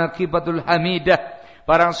wal 'aqibatul hamidah.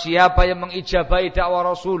 Barang siapa yang mengijabahi dakwah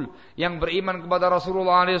Rasul, yang beriman kepada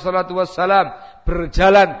Rasulullah SAW,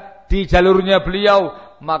 berjalan di jalurnya beliau,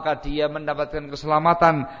 maka dia mendapatkan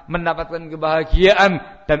keselamatan, mendapatkan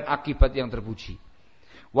kebahagiaan dan akibat yang terpuji.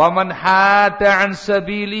 Wa man hada an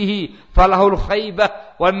sabilihi falahul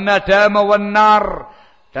khaybah wan nadama wan nar.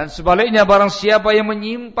 Dan sebaliknya barang siapa yang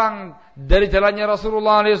menyimpang dari jalannya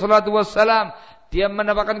Rasulullah SAW, dia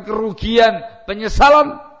mendapatkan kerugian,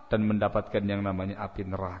 penyesalan dan mendapatkan yang namanya api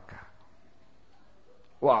neraka.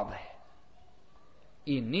 Wah,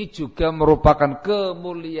 ini juga merupakan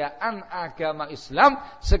kemuliaan agama Islam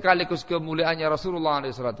sekaligus kemuliaannya Rasulullah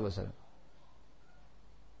SAW.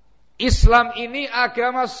 Islam ini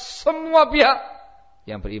agama semua pihak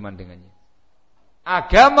yang beriman dengannya.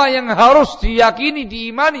 Agama yang harus diyakini,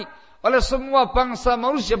 diimani oleh semua bangsa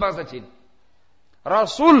manusia, bangsa jin.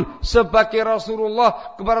 Rasul sebagai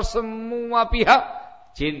Rasulullah kepada semua pihak,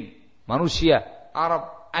 jin, manusia, Arab,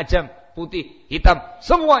 Ajam, putih, hitam,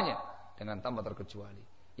 semuanya dengan tanpa terkecuali.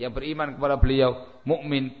 Yang beriman kepada beliau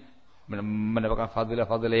mukmin mendapatkan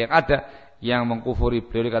fadilah-fadilah yang ada, yang mengkufuri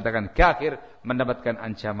beliau dikatakan kafir, mendapatkan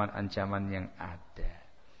ancaman-ancaman yang ada.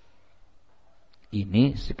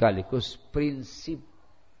 Ini sekaligus prinsip.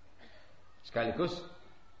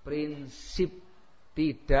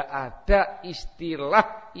 Tidak ada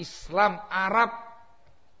istilah Islam Arab.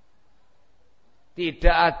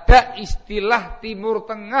 Tidak ada istilah Timur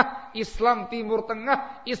Tengah, Islam Timur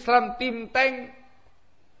Tengah, Islam Timteng.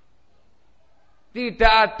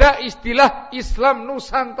 Tidak ada istilah Islam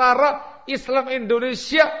Nusantara, Islam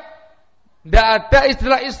Indonesia. Tidak ada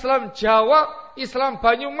istilah Islam Jawa, Islam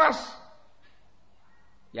Banyumas.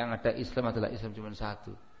 Yang ada Islam adalah Islam cuma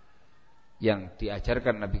satu, yang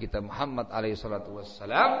diajarkan Nabi kita Muhammad SAW,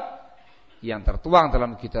 yang tertuang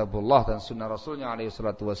dalam kitabullah dan sunnah Rasulnya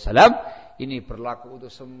SAW. Ini berlaku untuk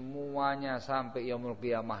semuanya sampai yaumul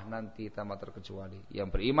qiyamah nanti tanpa terkecuali.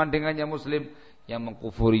 Yang beriman dengannya muslim, yang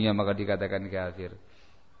mengkufurinya maka dikatakan kafir.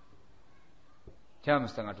 Jam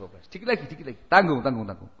 11:30. Dikit lagi. Tanggung.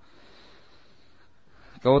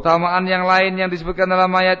 Keutamaan yang lain yang disebutkan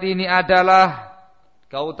dalam ayat ini adalah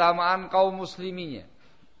keutamaan kaum musliminya.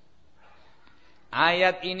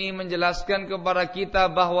 Ayat ini menjelaskan kepada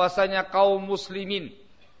kita bahwasanya kaum muslimin,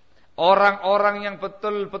 orang-orang yang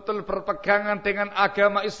betul-betul berpegangan dengan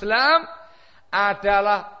agama Islam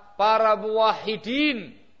adalah para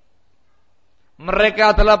muwahhidin.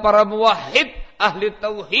 Mereka adalah para muwahhid, ahli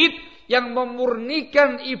tauhid yang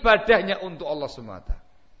memurnikan ibadahnya untuk Allah semata.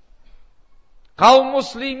 Kaum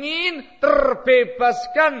muslimin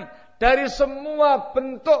terbebaskan dari semua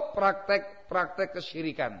bentuk praktek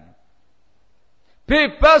kesyirikan.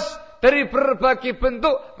 Bebas dari berbagai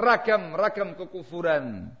bentuk ragam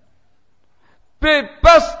kekufuran.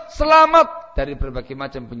 bebas, selamat dari berbagai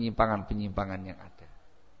macam penyimpangan-penyimpangan yang ada.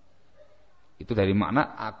 Itu dari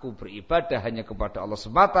makna aku beribadah hanya kepada Allah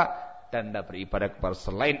semata dan tidak beribadah kepada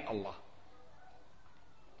selain Allah.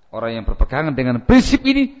 Orang yang berpegangan dengan prinsip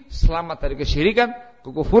ini selamat dari kesyirikan,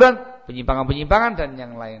 kekufuran, penyimpangan-penyimpangan dan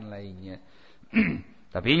yang lain-lainnya.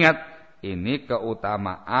 Tapi ingat, ini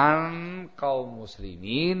keutamaan kaum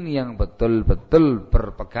muslimin yang betul-betul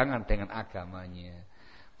berpegangan dengan agamanya.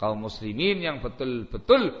 Kaum muslimin yang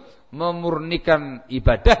betul-betul memurnikan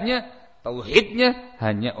ibadahnya, tauhidnya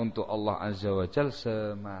hanya untuk Allah Azza wa Jalla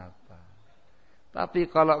semata.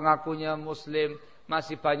 Tapi kalau ngakunya muslim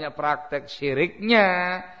masih banyak praktek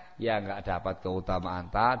syiriknya, ya enggak dapat keutamaan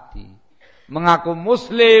tadi. Mengaku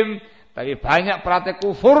muslim tapi banyak praktek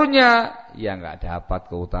kufurnya, ya enggak dapat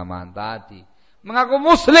keutamaan tadi. Mengaku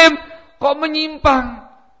muslim kok menyimpang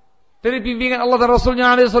dari bimbingan Allah dan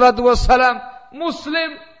Rasulnya alaihi salatu wassalam.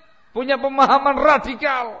 Muslim punya pemahaman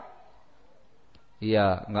radikal,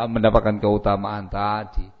 ya enggak mendapatkan keutamaan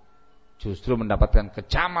tadi. Justru mendapatkan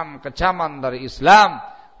kecaman-kecaman dari Islam,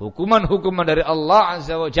 hukuman-hukuman dari Allah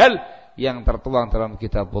Azza wa Jalla yang tertuang dalam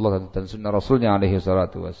kitab Allah dan sunnah Rasulnya alaihi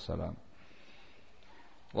salatu wassalam.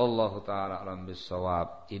 Wallahu ta'ala alam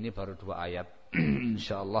bissawab. Ini baru 2 ayat.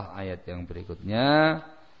 Insyaallah ayat yang berikutnya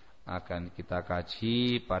akan kita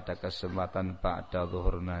kaji pada kesempatan ba'da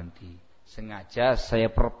zuhur nanti. Sengaja saya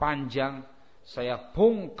perpanjang, saya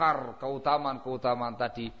bongkar keutamaan-keutamaan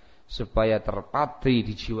tadi supaya terpatri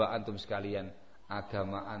di jiwa antum sekalian.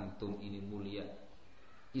 Agama antum ini mulia.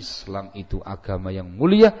 Islam itu agama yang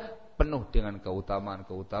mulia, penuh dengan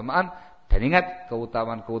keutamaan-keutamaan. Dan ingat,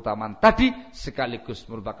 keutamaan-keutamaan tadi sekaligus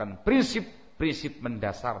merupakan prinsip-prinsip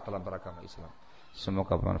mendasar dalam beragama Islam.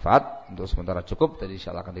 Semoga bermanfaat. Untuk sementara cukup, dan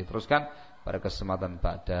insyaallah akan diteruskan pada kesempatan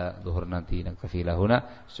pada zuhur nanti. Naktafi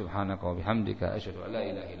lahuna. Subhanaka wa bihamdika asyhadu an la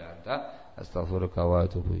ilaha illa anta astaghfiruka wa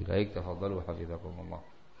atubu ilaik. Tafadhalu hafizakumullah.